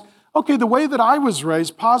parenting and ask, okay, the way that I was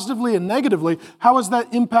raised, positively and negatively, how has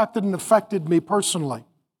that impacted and affected me personally?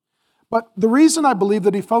 But the reason I believe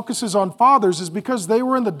that he focuses on fathers is because they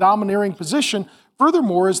were in the domineering position.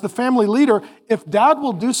 Furthermore, as the family leader, if dad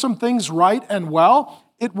will do some things right and well,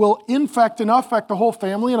 it will infect and affect the whole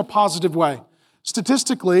family in a positive way.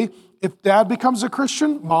 Statistically, if dad becomes a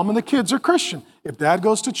Christian, mom and the kids are Christian. If dad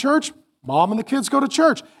goes to church, mom and the kids go to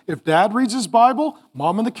church. If dad reads his Bible,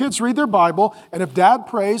 mom and the kids read their Bible. And if dad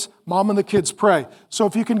prays, mom and the kids pray. So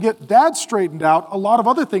if you can get dad straightened out, a lot of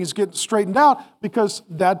other things get straightened out because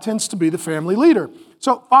dad tends to be the family leader.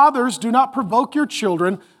 So fathers, do not provoke your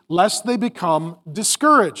children lest they become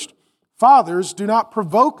discouraged. Fathers, do not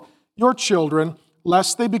provoke your children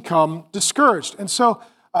lest they become discouraged. And so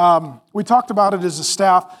we talked about it as a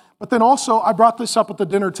staff, but then also I brought this up at the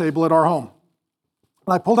dinner table at our home.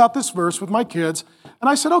 And I pulled out this verse with my kids, and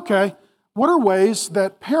I said, okay, what are ways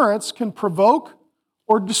that parents can provoke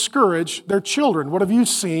or discourage their children? What have you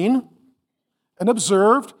seen and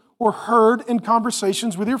observed or heard in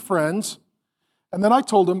conversations with your friends? And then I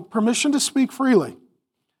told them, permission to speak freely.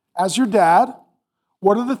 As your dad,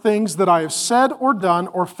 what are the things that I have said or done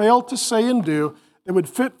or failed to say and do that would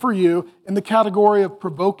fit for you in the category of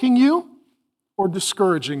provoking you or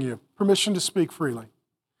discouraging you? Permission to speak freely.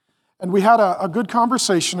 And we had a good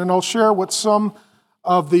conversation, and I'll share what some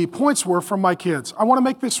of the points were from my kids. I want to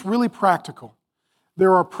make this really practical.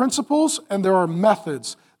 There are principles and there are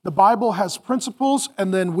methods. The Bible has principles,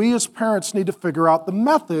 and then we as parents need to figure out the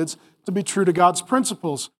methods to be true to God's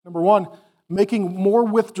principles. Number one, making more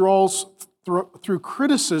withdrawals through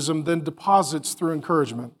criticism than deposits through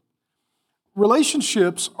encouragement.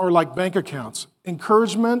 Relationships are like bank accounts.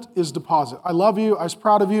 Encouragement is deposit. I love you. I was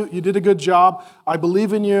proud of you. You did a good job. I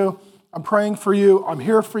believe in you. I'm praying for you. I'm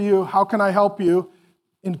here for you. How can I help you?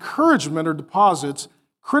 Encouragement are deposits.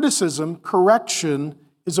 Criticism, correction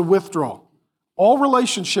is a withdrawal. All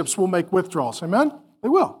relationships will make withdrawals. Amen? They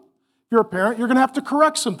will. If you're a parent, you're going to have to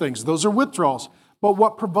correct some things. Those are withdrawals. But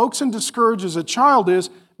what provokes and discourages a child is,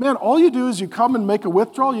 man, all you do is you come and make a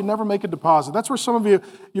withdrawal, you never make a deposit. That's where some of you,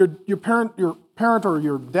 your parent or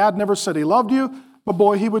your dad never said he loved you, but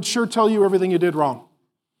boy, he would sure tell you everything you did wrong.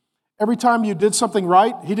 Every time you did something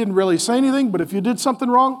right, he didn't really say anything, but if you did something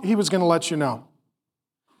wrong, he was going to let you know.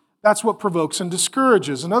 That's what provokes and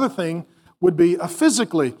discourages. Another thing would be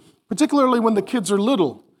physically, particularly when the kids are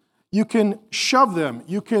little. You can shove them,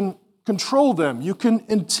 you can control them, you can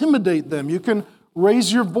intimidate them, you can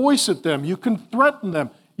raise your voice at them, you can threaten them,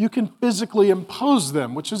 you can physically impose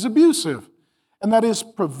them, which is abusive. And that is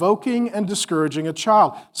provoking and discouraging a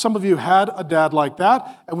child. Some of you had a dad like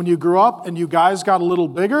that, and when you grew up and you guys got a little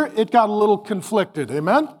bigger, it got a little conflicted.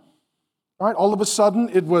 Amen? All right, all of a sudden,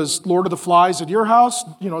 it was Lord of the Flies at your house,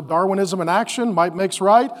 Darwinism in action, might makes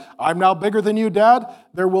right. I'm now bigger than you, Dad.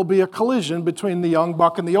 There will be a collision between the young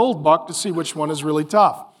buck and the old buck to see which one is really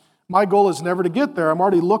tough. My goal is never to get there. I'm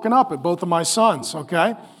already looking up at both of my sons,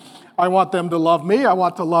 okay? I want them to love me, I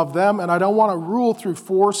want to love them, and I don't want to rule through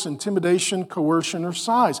force, intimidation, coercion, or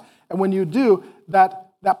size. And when you do,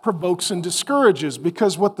 that provokes and discourages,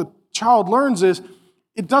 because what the child learns is,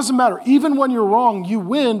 it doesn't matter. Even when you're wrong, you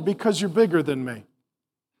win because you're bigger than me.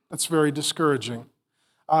 That's very discouraging.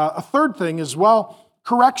 A third thing as well,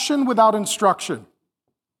 correction without instruction.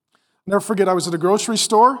 I'll never forget, I was at a grocery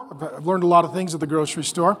store. I've learned a lot of things at the grocery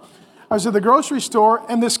store. I was at the grocery store,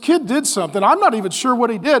 and this kid did something. I'm not even sure what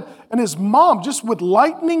he did. And his mom, just with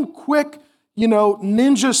lightning quick,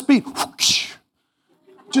 ninja speed,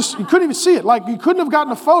 just, you couldn't even see it. Like, you couldn't have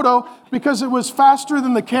gotten a photo because it was faster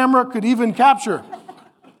than the camera could even capture.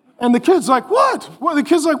 And the kid's like, what? The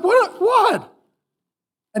kid's like, what?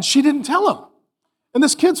 And she didn't tell him. And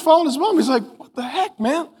this kid's following his mom. He's like, what the heck,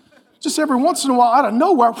 man? Just every once in a while, out of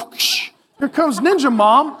nowhere, here comes Ninja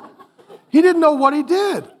Mom. He didn't know what he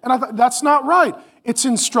did. And I thought, that's not right. It's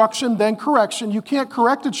instruction, then correction. You can't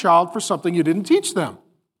correct a child for something you didn't teach them.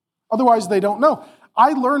 Otherwise, they don't know.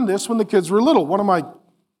 I learned this when the kids were little. One of my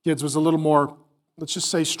kids was a little more, let's just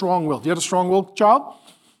say, strong-willed. You had a strong-willed child?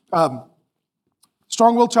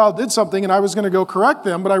 Strong-willed child did something, and I was going to go correct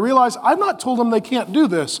them, but I realized I've not told them they can't do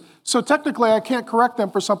this. So technically, I can't correct them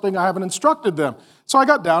for something I haven't instructed them. So I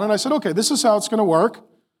got down and I said, okay, this is how it's going to work.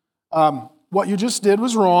 What you just did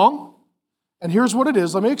was wrong, and here's what it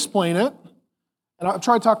is. Let me explain it. And I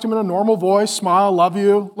try to talk to him in a normal voice, smile, love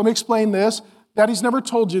you. Let me explain this. Daddy's never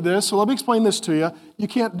told you this, so let me explain this to you. You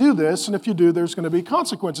can't do this, and if you do, there's going to be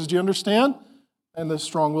consequences. Do you understand? And the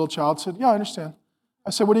strong-willed child said, yeah, I understand.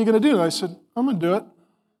 I said, what are you going to do? And I said, I'm going to do it.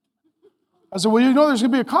 I said, well, there's going to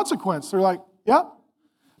be a consequence. They're like, yeah.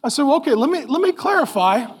 I said, well, okay, let me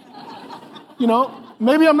clarify.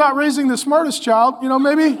 Maybe I'm not raising the smartest child.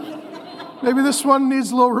 Maybe this one needs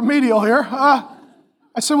a little remedial here. I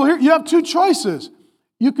said, well, here, you have two choices.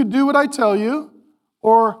 You could do what I tell you,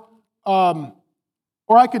 or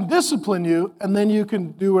I can discipline you, and then you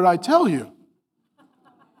can do what I tell you.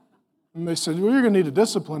 And they said, well, you're going to need to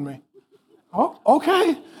discipline me. Oh,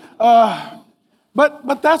 okay.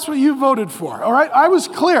 But that's what you voted for, all right? I was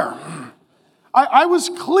clear. I was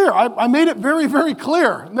clear. I made it very, very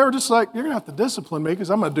clear. And they were just like, you're going to have to discipline me because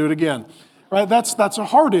I'm going to do it again, right? That's a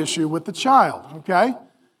hard issue with the child, okay?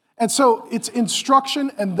 And so it's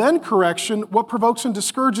instruction and then correction. What provokes and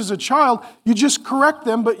discourages a child, you just correct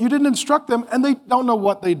them, but you didn't instruct them, and they don't know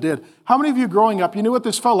what they did. How many of you growing up, you knew what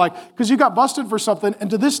this felt like because you got busted for something, and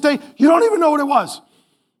to this day, you don't even know what it was.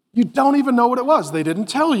 You don't even know what it was. They didn't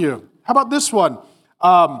tell you. How about this one?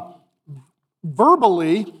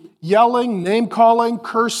 Verbally yelling, name-calling,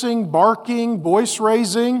 cursing, barking, voice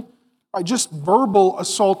raising, right? Just verbal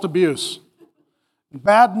assault abuse.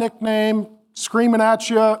 Bad nickname, screaming at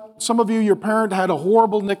you. Some of you, your parent had a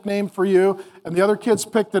horrible nickname for you, and the other kids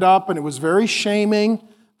picked it up, and it was very shaming.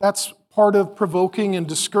 That's part of provoking and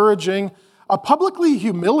discouraging. Publicly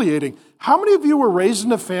humiliating. How many of you were raised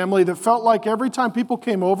in a family that felt like every time people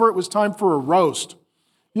came over, it was time for a roast?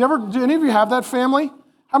 Do any of you have that family?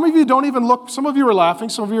 How many of you don't even look? Some of you are laughing,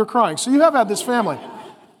 some of you are crying. So you have had this family.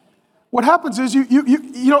 What happens is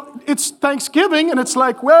it's Thanksgiving, and it's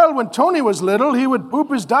like, well, when Tony was little, he would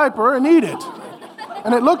poop his diaper and eat it.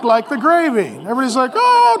 And it looked like the gravy. Everybody's like,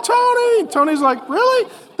 oh, Tony. Tony's like,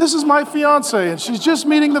 really? This is my fiance, and she's just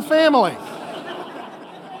meeting the family.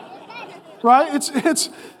 Right?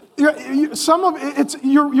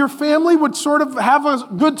 Your family would sort of have a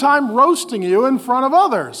good time roasting you in front of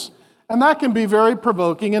others. And that can be very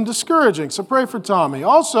provoking and discouraging. So pray for Tommy.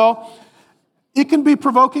 Also, it can be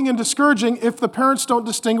provoking and discouraging if the parents don't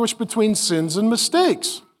distinguish between sins and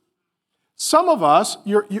mistakes. Some of us,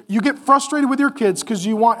 you get frustrated with your kids because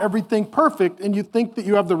you want everything perfect and you think that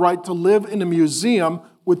you have the right to live in a museum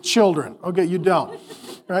with children. Okay, you don't.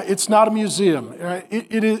 Right? It's not a museum. Right?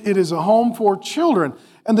 It is a home for children.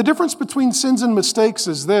 And the difference between sins and mistakes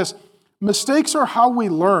is this. Mistakes are how we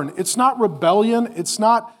learn. It's not rebellion. It's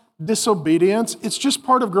not disobedience. It's just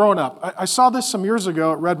part of growing up. I saw this some years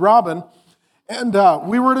ago at Red Robin, and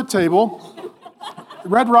we were at a table,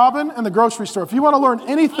 Red Robin and the grocery store. If you want to learn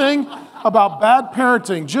anything about bad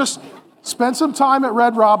parenting, just spend some time at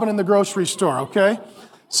Red Robin in the grocery store, okay?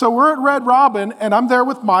 So we're at Red Robin, and I'm there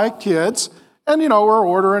with my kids, and, we're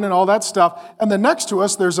ordering and all that stuff. And then next to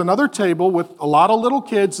us, there's another table with a lot of little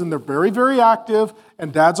kids, and they're very, very active,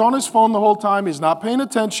 and Dad's on his phone the whole time. He's not paying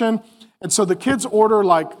attention. And so the kids order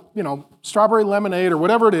strawberry lemonade or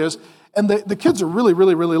whatever it is, and the kids are really,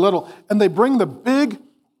 really, really little, and they bring the big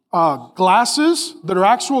glasses that are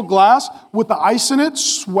actual glass with the ice in it,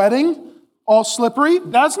 sweating, all slippery.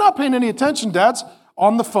 Dad's not paying any attention. Dad's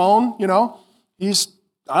on the phone,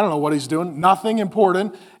 I don't know what he's doing, nothing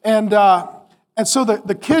important. And so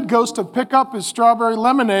the kid goes to pick up his strawberry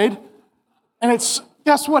lemonade, and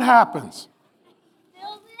guess what happens?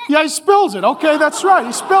 Yeah, he spills it. Okay, that's right.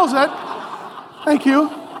 He spills it. Thank you.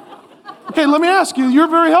 Okay, let me ask you. You're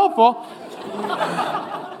very helpful.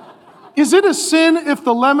 Is it a sin if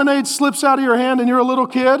the lemonade slips out of your hand and you're a little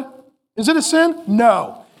kid? Is it a sin?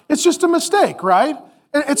 No. It's just a mistake, right?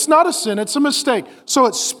 It's not a sin. It's a mistake. So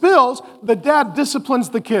it spills. The dad disciplines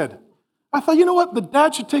the kid. I thought, you know what? The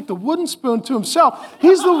dad should take the wooden spoon to himself.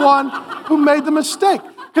 He's the one who made the mistake.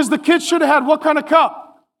 Because the kid should have had what kind of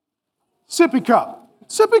cup? Sippy cup.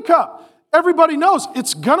 Sippy cup. Everybody knows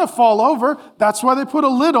it's going to fall over. That's why they put a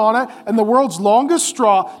lid on it and the world's longest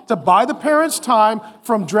straw to buy the parents time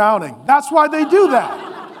from drowning. That's why they do that.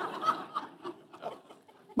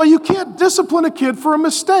 But you can't discipline a kid for a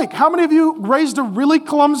mistake. How many of you raised a really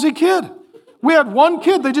clumsy kid? We had one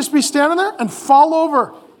kid, they'd just be standing there and fall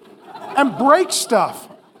over and break stuff.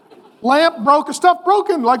 Lamp broke, stuff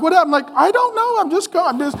broken. Like what happened? I don't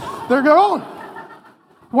know. They're going.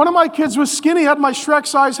 One of my kids was skinny, had my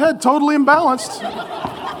Shrek-sized head, totally imbalanced.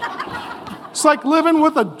 It's like living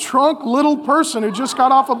with a drunk little person who just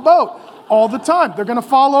got off a boat all the time. They're going to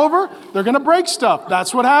fall over. They're going to break stuff.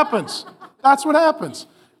 That's what happens. That's what happens,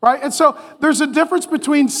 right? And so there's a difference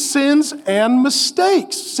between sins and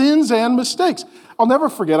mistakes. Sins and mistakes. I'll never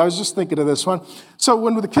forget, I was just thinking of this one. So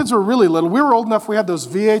when the kids were really little, we were old enough, we had those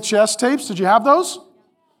VHS tapes. Did you have those?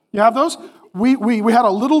 You have those? We had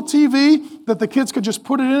a little TV that the kids could just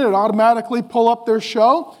put it in and automatically pull up their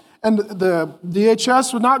show, and the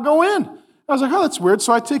VHS would not go in. I was like, oh, that's weird.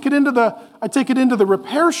 So I take it into the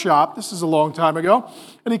repair shop. This is a long time ago.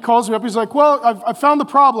 And he calls me up. He's like, well, I found the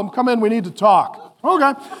problem. Come in. We need to talk.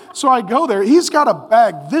 Okay. So I go there. He's got a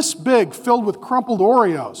bag this big filled with crumpled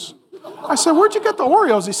Oreos. I said, where'd you get the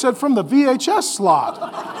Oreos? He said, from the VHS slot.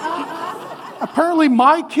 Apparently,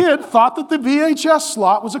 my kid thought that the VHS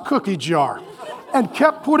slot was a cookie jar and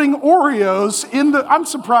kept putting Oreos in I'm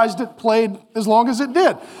surprised it played as long as it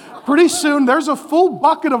did. Pretty soon, there's a full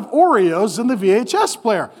bucket of Oreos in the VHS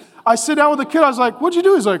player. I sit down with the kid. I was like, what'd you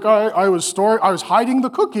do? He's like, I was hiding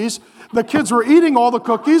the cookies. The kids were eating all the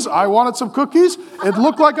cookies. I wanted some cookies. It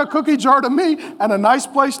looked like a cookie jar to me and a nice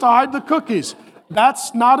place to hide the cookies.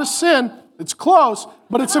 That's not a sin. It's close,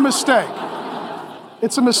 but it's a mistake.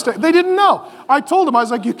 It's a mistake. They didn't know. I told them, I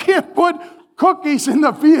was like, you can't put cookies in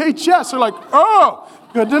the VHS. They're like, oh,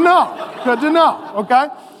 good to know. Good to know, okay?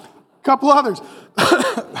 A couple others.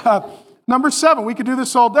 Number 7, we could do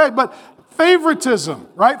this all day, but favoritism,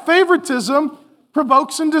 right? Favoritism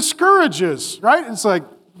provokes and discourages, right? It's like,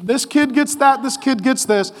 this kid gets that, this kid gets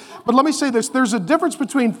this. But let me say this, there's a difference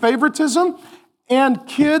between favoritism and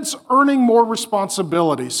kids earning more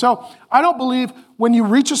responsibility. So I don't believe when you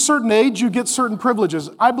reach a certain age, you get certain privileges.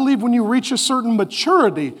 I believe when you reach a certain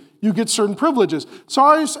maturity, you get certain privileges. So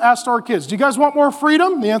I just asked our kids, do you guys want more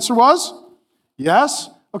freedom? The answer was yes.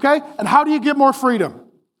 Okay, and how do you get more freedom?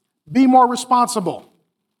 Be more responsible.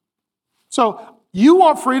 So you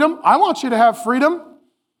want freedom. I want you to have freedom.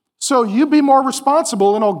 So you be more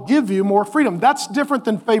responsible and I'll give you more freedom. That's different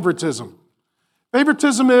than favoritism.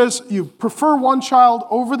 Favoritism is you prefer one child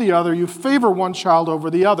over the other. You favor one child over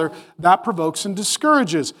the other. That provokes and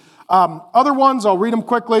discourages. Other ones, I'll read them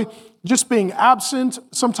quickly. Just being absent.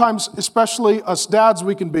 Sometimes, especially us dads,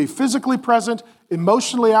 we can be physically present,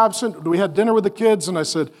 emotionally absent. We had dinner with the kids and I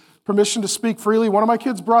said, permission to speak freely. One of my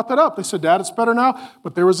kids brought that up. They said, Dad, it's better now,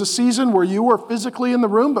 but there was a season where you were physically in the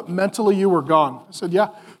room, but mentally you were gone. I said, yeah,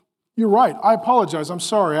 you're right. I apologize. I'm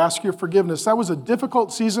sorry. I ask your forgiveness. That was a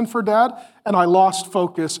difficult season for Dad, and I lost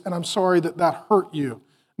focus, and I'm sorry that hurt you.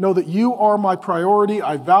 Know that you are my priority.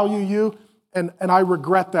 I value you, and I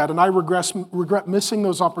regret that, and I regret missing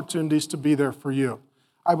those opportunities to be there for you.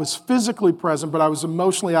 I was physically present, but I was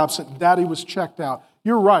emotionally absent. Daddy was checked out.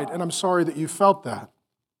 You're right, and I'm sorry that you felt that.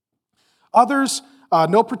 Others,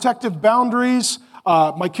 no protective boundaries.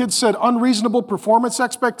 My kids said unreasonable performance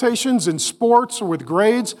expectations in sports or with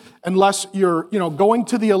grades. Unless you're going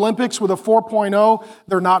to the Olympics with a 4.0,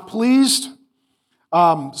 they're not pleased.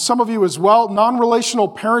 Some of you as well,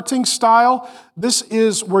 non-relational parenting style. This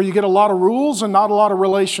is where you get a lot of rules and not a lot of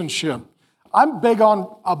relationship. I'm big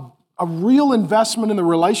on a real investment in the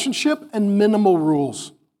relationship and minimal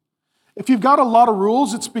rules. If you've got a lot of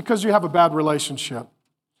rules, it's because you have a bad relationship.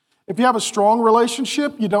 If you have a strong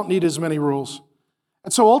relationship, you don't need as many rules.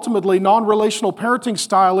 And so ultimately, non-relational parenting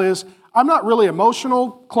style is, I'm not really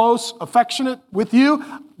emotional, close, affectionate with you.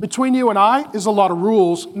 Between you and I is a lot of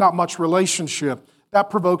rules, not much relationship. That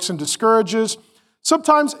provokes and discourages.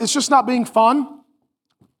 Sometimes it's just not being fun.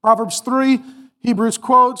 Proverbs 3, Hebrews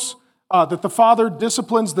quotes that the father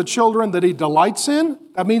disciplines the children that he delights in.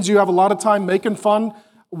 That means you have a lot of time making fun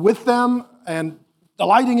with them and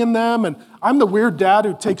delighting in them. And I'm the weird dad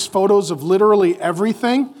who takes photos of literally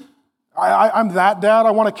everything. I'm that dad.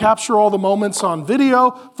 I want to capture all the moments on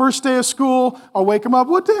video. First day of school, I'll wake him up.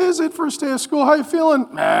 What day is it? First day of school. How you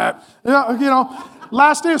feeling?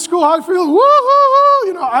 Last day of school. How you feeling?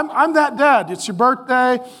 Woo-hoo-hoo. I'm that dad. It's your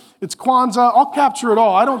birthday. It's Kwanzaa. I'll capture it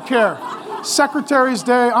all. I don't care. Secretary's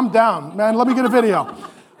Day. I'm down, man. Let me get a video.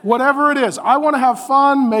 Whatever it is, I want to have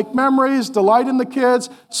fun, make memories, delight in the kids,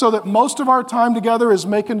 so that most of our time together is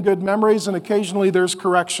making good memories, and occasionally there's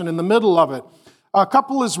correction in the middle of it. A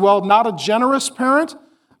couple as well, not a generous parent.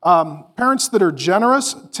 Parents that are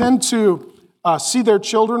generous tend to see their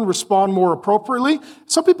children respond more appropriately.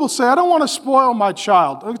 Some people say, I don't want to spoil my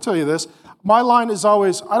child. I can tell you this. My line is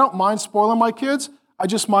always, I don't mind spoiling my kids. I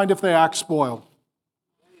just mind if they act spoiled.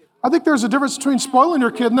 I think there's a difference between spoiling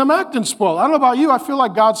your kid and them acting spoiled. I don't know about you. I feel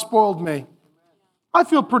like God spoiled me. I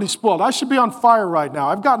feel pretty spoiled. I should be on fire right now.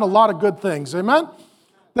 I've gotten a lot of good things. Amen?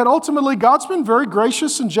 That ultimately God's been very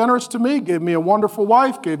gracious and generous to me, gave me a wonderful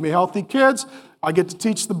wife, gave me healthy kids. I get to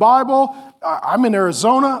teach the Bible. I'm in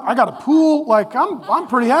Arizona. I got a pool. Like, I'm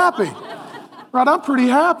pretty happy. Right? I'm pretty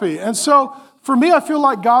happy. And so for me, I feel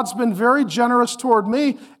like God's been very generous toward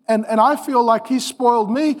me, and I feel like He's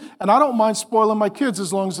spoiled me, and I don't mind spoiling my kids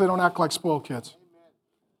as long as they don't act like spoiled kids.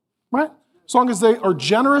 Right? As long as they are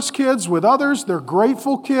generous kids with others, they're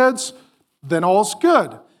grateful kids, then all's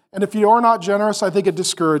good. And if you are not generous, I think it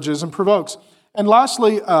discourages and provokes. And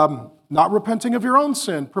lastly, not repenting of your own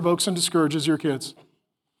sin provokes and discourages your kids.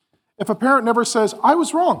 If a parent never says, I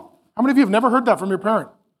was wrong. How many of you have never heard that from your parent?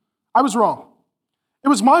 I was wrong. It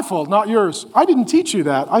was my fault, not yours. I didn't teach you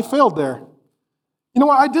that. I failed there. You know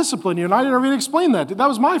what? I disciplined you, and I didn't even explain that. That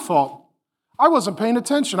was my fault. I wasn't paying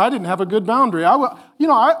attention. I didn't have a good boundary. I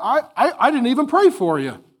didn't even pray for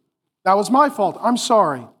you. That was my fault. I'm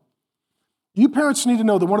sorry. You parents need to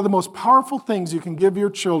know that one of the most powerful things you can give your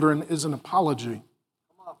children is an apology.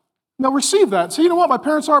 Now receive that. So you know what? My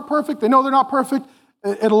parents aren't perfect. They know they're not perfect.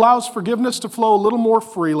 It allows forgiveness to flow a little more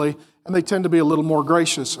freely, and they tend to be a little more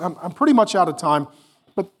gracious. I'm pretty much out of time,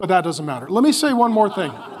 but that doesn't matter. Let me say one more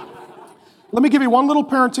thing. Let me give you one little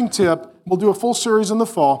parenting tip. We'll do a full series in the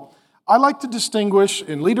fall. I like to distinguish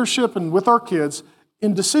in leadership and with our kids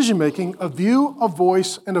in decision-making a view, a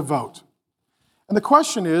voice, and a vote. And the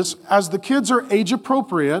question is, as the kids are age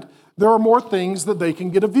appropriate, there are more things that they can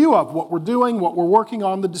get a view of, what we're doing, what we're working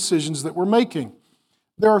on, the decisions that we're making.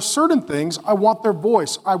 There are certain things I want their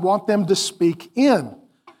voice. I want them to speak in.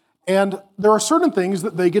 And there are certain things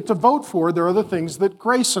that they get to vote for. There are other things that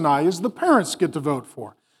Grace and I, as the parents, get to vote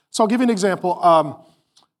for. So I'll give you an example.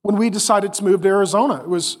 When we decided to move to Arizona, it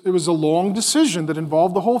was a long decision that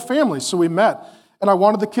involved the whole family. So we met. And I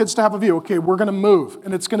wanted the kids to have a view. Okay, we're going to move,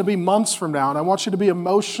 and it's going to be months from now, and I want you to be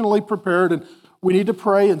emotionally prepared, and we need to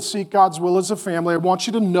pray and seek God's will as a family. I want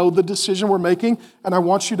you to know the decision we're making, and I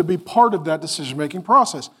want you to be part of that decision-making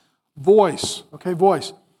process. Voice, okay,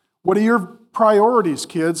 voice. What are your priorities,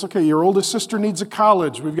 kids? Okay, your oldest sister needs a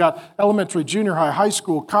college. We've got elementary, junior high, high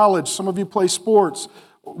school, college. Some of you play sports.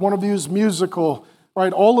 One of you is musical,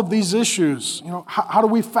 right? All of these issues. How do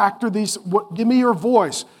we factor these? Give me your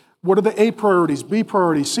voice. What are the A priorities, B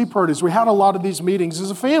priorities, C priorities? We had a lot of these meetings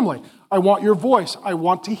as a family. I want your voice. I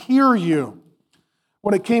want to hear you.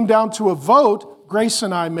 When it came down to a vote, Grace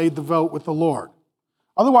and I made the vote with the Lord.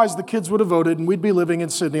 Otherwise, the kids would have voted, and we'd be living in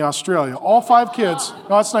Sydney, Australia. All 5 kids,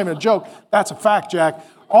 no, that's not even a joke. That's a fact, Jack.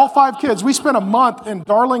 All 5 kids, we spent a month in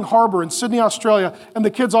Darling Harbour in Sydney, Australia, and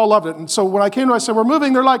the kids all loved it. And so when I came to, I said, we're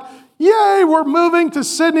moving. They're like, yay, we're moving to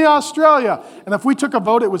Sydney, Australia. And if we took a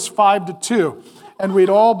vote, it was 5-2. And we'd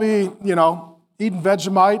all be, eating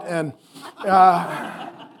Vegemite, and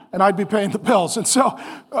I'd be paying the bills. And so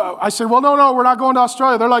I said, well, no, we're not going to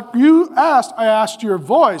Australia. They're like, you asked. I asked your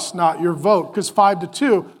voice, not your vote, because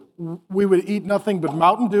 5-2 we would eat nothing but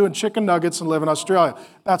Mountain Dew and chicken nuggets and live in Australia.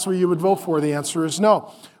 That's what you would vote for. The answer is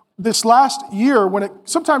no. This last year,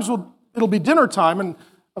 sometimes it'll be dinner time, and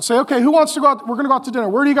I'll say, okay, who wants to go out? We're going to go out to dinner.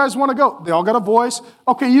 Where do you guys want to go? They all got a voice.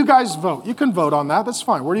 Okay, you guys vote. You can vote on that. That's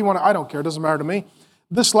fine. Where do you want to? I don't care. It doesn't matter to me.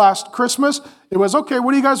 This last Christmas, it was, okay,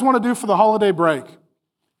 what do you guys want to do for the holiday break?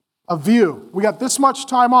 A view. We got this much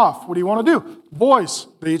time off. What do you want to do? Voice.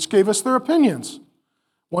 They each gave us their opinions.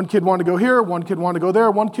 One kid wanted to go here. One kid wanted to go there.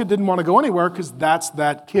 One kid didn't want to go anywhere because that's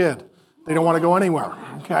that kid. They don't want to go anywhere,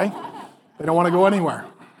 okay? They don't want to go anywhere.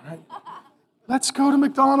 Right? Let's go to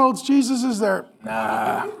McDonald's. Jesus is there.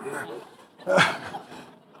 Nah.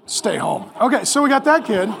 Stay home. Okay, so we got that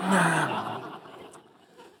kid.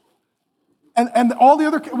 And all the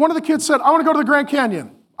other, one of the kids said, I want to go to the Grand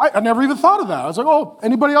Canyon. I never even thought of that. I was like, oh,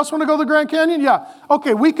 anybody else want to go to the Grand Canyon? Yeah.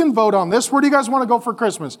 Okay, we can vote on this. Where do you guys want to go for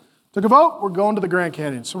Christmas? Took a vote, we're going to the Grand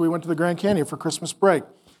Canyon. So we went to the Grand Canyon for Christmas break.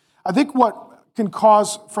 I think what can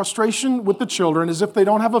cause frustration with the children is if they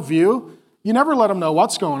don't have a view, you never let them know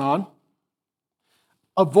what's going on.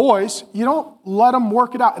 A voice, you don't let them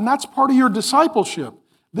work it out. And that's part of your discipleship.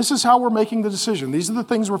 This is how we're making the decision. These are the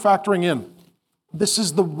things we're factoring in. This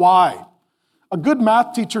is the why. A good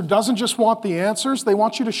math teacher doesn't just want the answers, they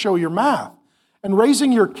want you to show your math. And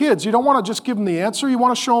raising your kids, you don't want to just give them the answer, you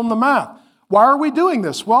want to show them the math. Why are we doing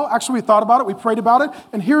this? Well, actually, we thought about it, we prayed about it,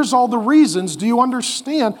 and here's all the reasons. Do you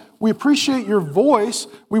understand? We appreciate your voice.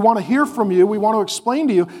 We want to hear from you. We want to explain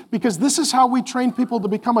to you, because this is how we train people to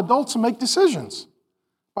become adults and make decisions,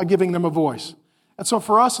 by giving them a voice. And so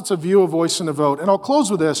for us, it's a view, a voice, and a vote. And I'll close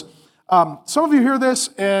with this. Some of you hear this,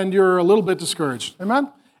 and you're a little bit discouraged. Amen?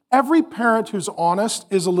 Every parent who's honest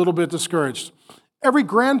is a little bit discouraged. Every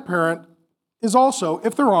grandparent is also,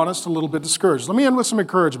 if they're honest, a little bit discouraged. Let me end with some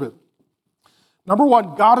encouragement. Number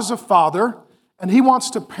one, God is a father, and He wants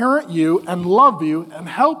to parent you and love you and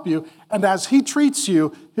help you. And as He treats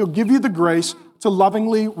you, He'll give you the grace to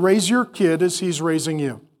lovingly raise your kid as He's raising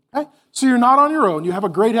you. Okay? So you're not on your own. You have a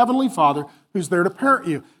great Heavenly Father who's there to parent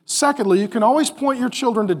you. Secondly, you can always point your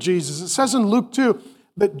children to Jesus. It says in Luke 2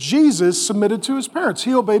 that Jesus submitted to His parents.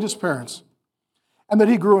 He obeyed His parents. And that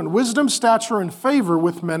He grew in wisdom, stature, and favor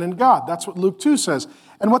with men and God. That's what Luke 2 says.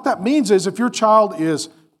 And what that means is if your child is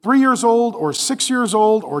 3 years old or 6 years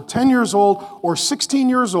old or 10 years old or 16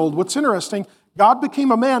 years old, what's interesting, God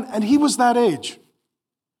became a man and He was that age.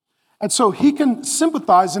 And so He can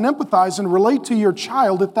sympathize and empathize and relate to your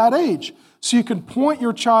child at that age. So you can point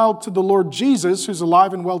your child to the Lord Jesus, who's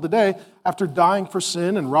alive and well today, after dying for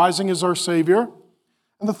sin and rising as our Savior.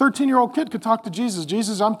 And the 13-year-old kid could talk to Jesus.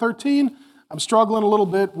 Jesus, I'm 13. I'm struggling a little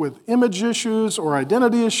bit with image issues or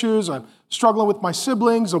identity issues. I'm struggling with my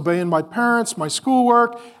siblings, obeying my parents, my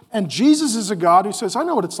schoolwork. And Jesus is a God who says, I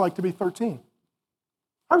know what it's like to be 13.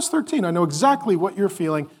 I was 13. I know exactly what you're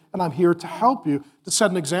feeling, and I'm here to help you, to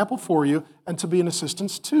set an example for you, and to be an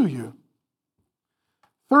assistance to you.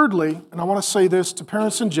 Thirdly, and I want to say this to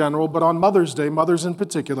parents in general, but on Mother's Day, mothers in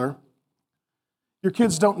particular, your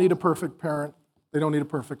kids don't need a perfect parent. They don't need a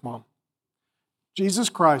perfect mom. Jesus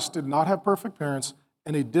Christ did not have perfect parents,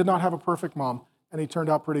 and He did not have a perfect mom, and He turned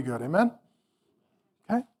out pretty good. Amen?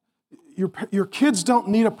 Okay? Your kids don't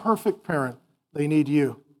need a perfect parent. They need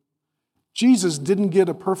you. Jesus didn't get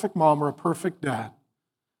a perfect mom or a perfect dad,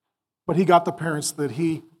 but He got the parents that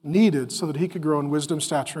He needed so that He could grow in wisdom,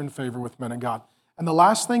 stature, and favor with men and God. And the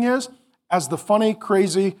last thing is, as the funny,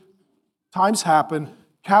 crazy times happen,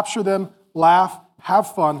 capture them, laugh,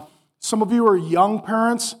 have fun. Some of you are young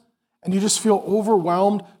parents, and you just feel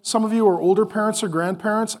overwhelmed. Some of you are older parents or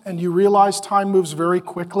grandparents, and you realize time moves very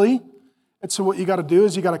quickly. And so what you got to do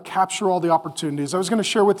is you got to capture all the opportunities. I was going to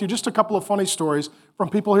share with you just a couple of funny stories from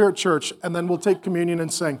people here at church, and then we'll take communion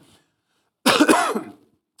and sing.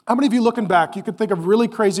 How many of you looking back, you could think of really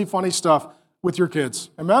crazy, funny stuff with your kids?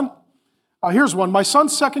 Amen? Here's one. My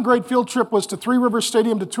son's second grade field trip was to Three Rivers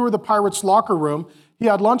Stadium to tour the Pirates locker room. He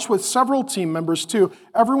had lunch with several team members too.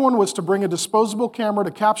 Everyone was to bring a disposable camera to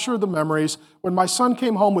capture the memories. When my son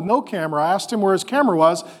came home with no camera, I asked him where his camera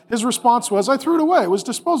was. His response was, I threw it away. It was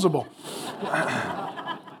disposable.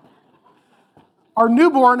 Our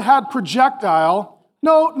newborn had projectile,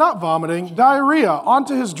 no, not vomiting, diarrhea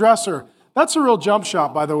onto his dresser. That's a real jump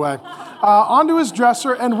shot, by the way. Onto his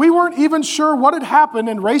dresser, and we weren't even sure what had happened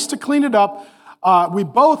and raced to clean it up. We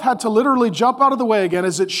both had to literally jump out of the way again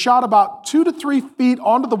as it shot about 2 to 3 feet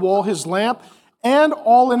onto the wall, his lamp, and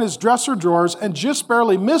all in his dresser drawers, and just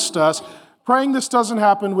barely missed us, praying this doesn't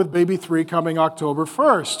happen with baby 3 coming October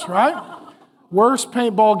 1st, right? Worst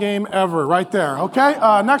paintball game ever, right there, okay?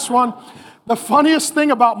 Next one. The funniest thing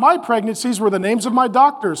about my pregnancies were the names of my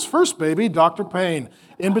doctors. First baby, Dr. Payne.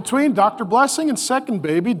 In between, Dr. Blessing, and second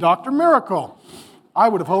baby, Dr. Miracle. I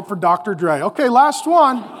would have hoped for Dr. Dre. Okay, last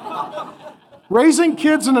one. Raising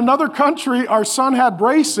kids in another country, our son had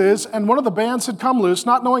braces, and one of the bands had come loose.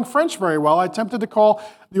 Not knowing French very well, I attempted to call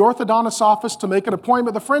the orthodontist office to make an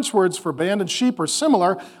appointment. The French words for band and sheep are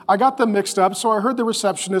similar. I got them mixed up, so I heard the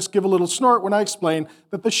receptionist give a little snort when I explained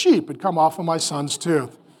that the sheep had come off of my son's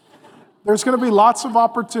tooth. There's going to be lots of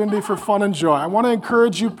opportunity for fun and joy. I want to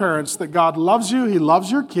encourage you parents that God loves you, He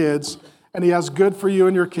loves your kids, and He has good for you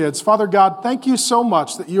and your kids. Father God, thank you so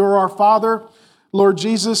much that you are our Father. Lord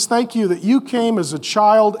Jesus, thank you that you came as a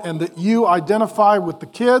child and that you identify with the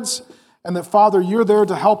kids and that, Father, you're there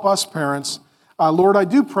to help us parents. Lord, I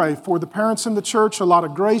do pray for the parents in the church, a lot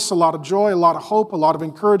of grace, a lot of joy, a lot of hope, a lot of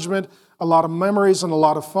encouragement, a lot of memories, and a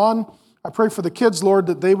lot of fun. I pray for the kids, Lord,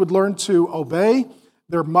 that they would learn to obey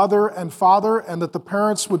their mother and father and that the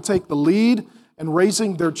parents would take the lead in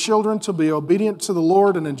raising their children to be obedient to the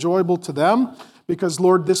Lord and enjoyable to them because,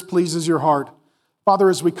 Lord, this pleases your heart. Father,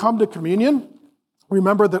 as we come to communion,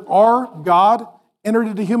 remember that our God entered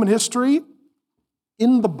into human history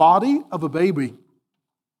in the body of a baby,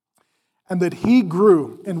 and that He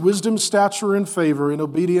grew in wisdom, stature, and favor, in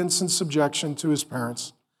obedience and subjection to His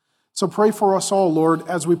parents. So pray for us all, Lord,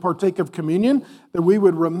 as we partake of communion, that we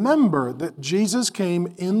would remember that Jesus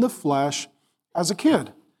came in the flesh as a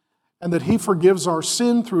kid, and that He forgives our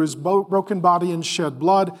sin through His broken body and shed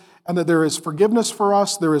blood, and that there is forgiveness for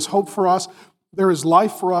us, there is hope for us, there is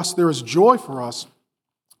life for us, there is joy for us,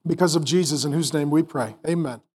 because of Jesus, in whose name we pray. Amen.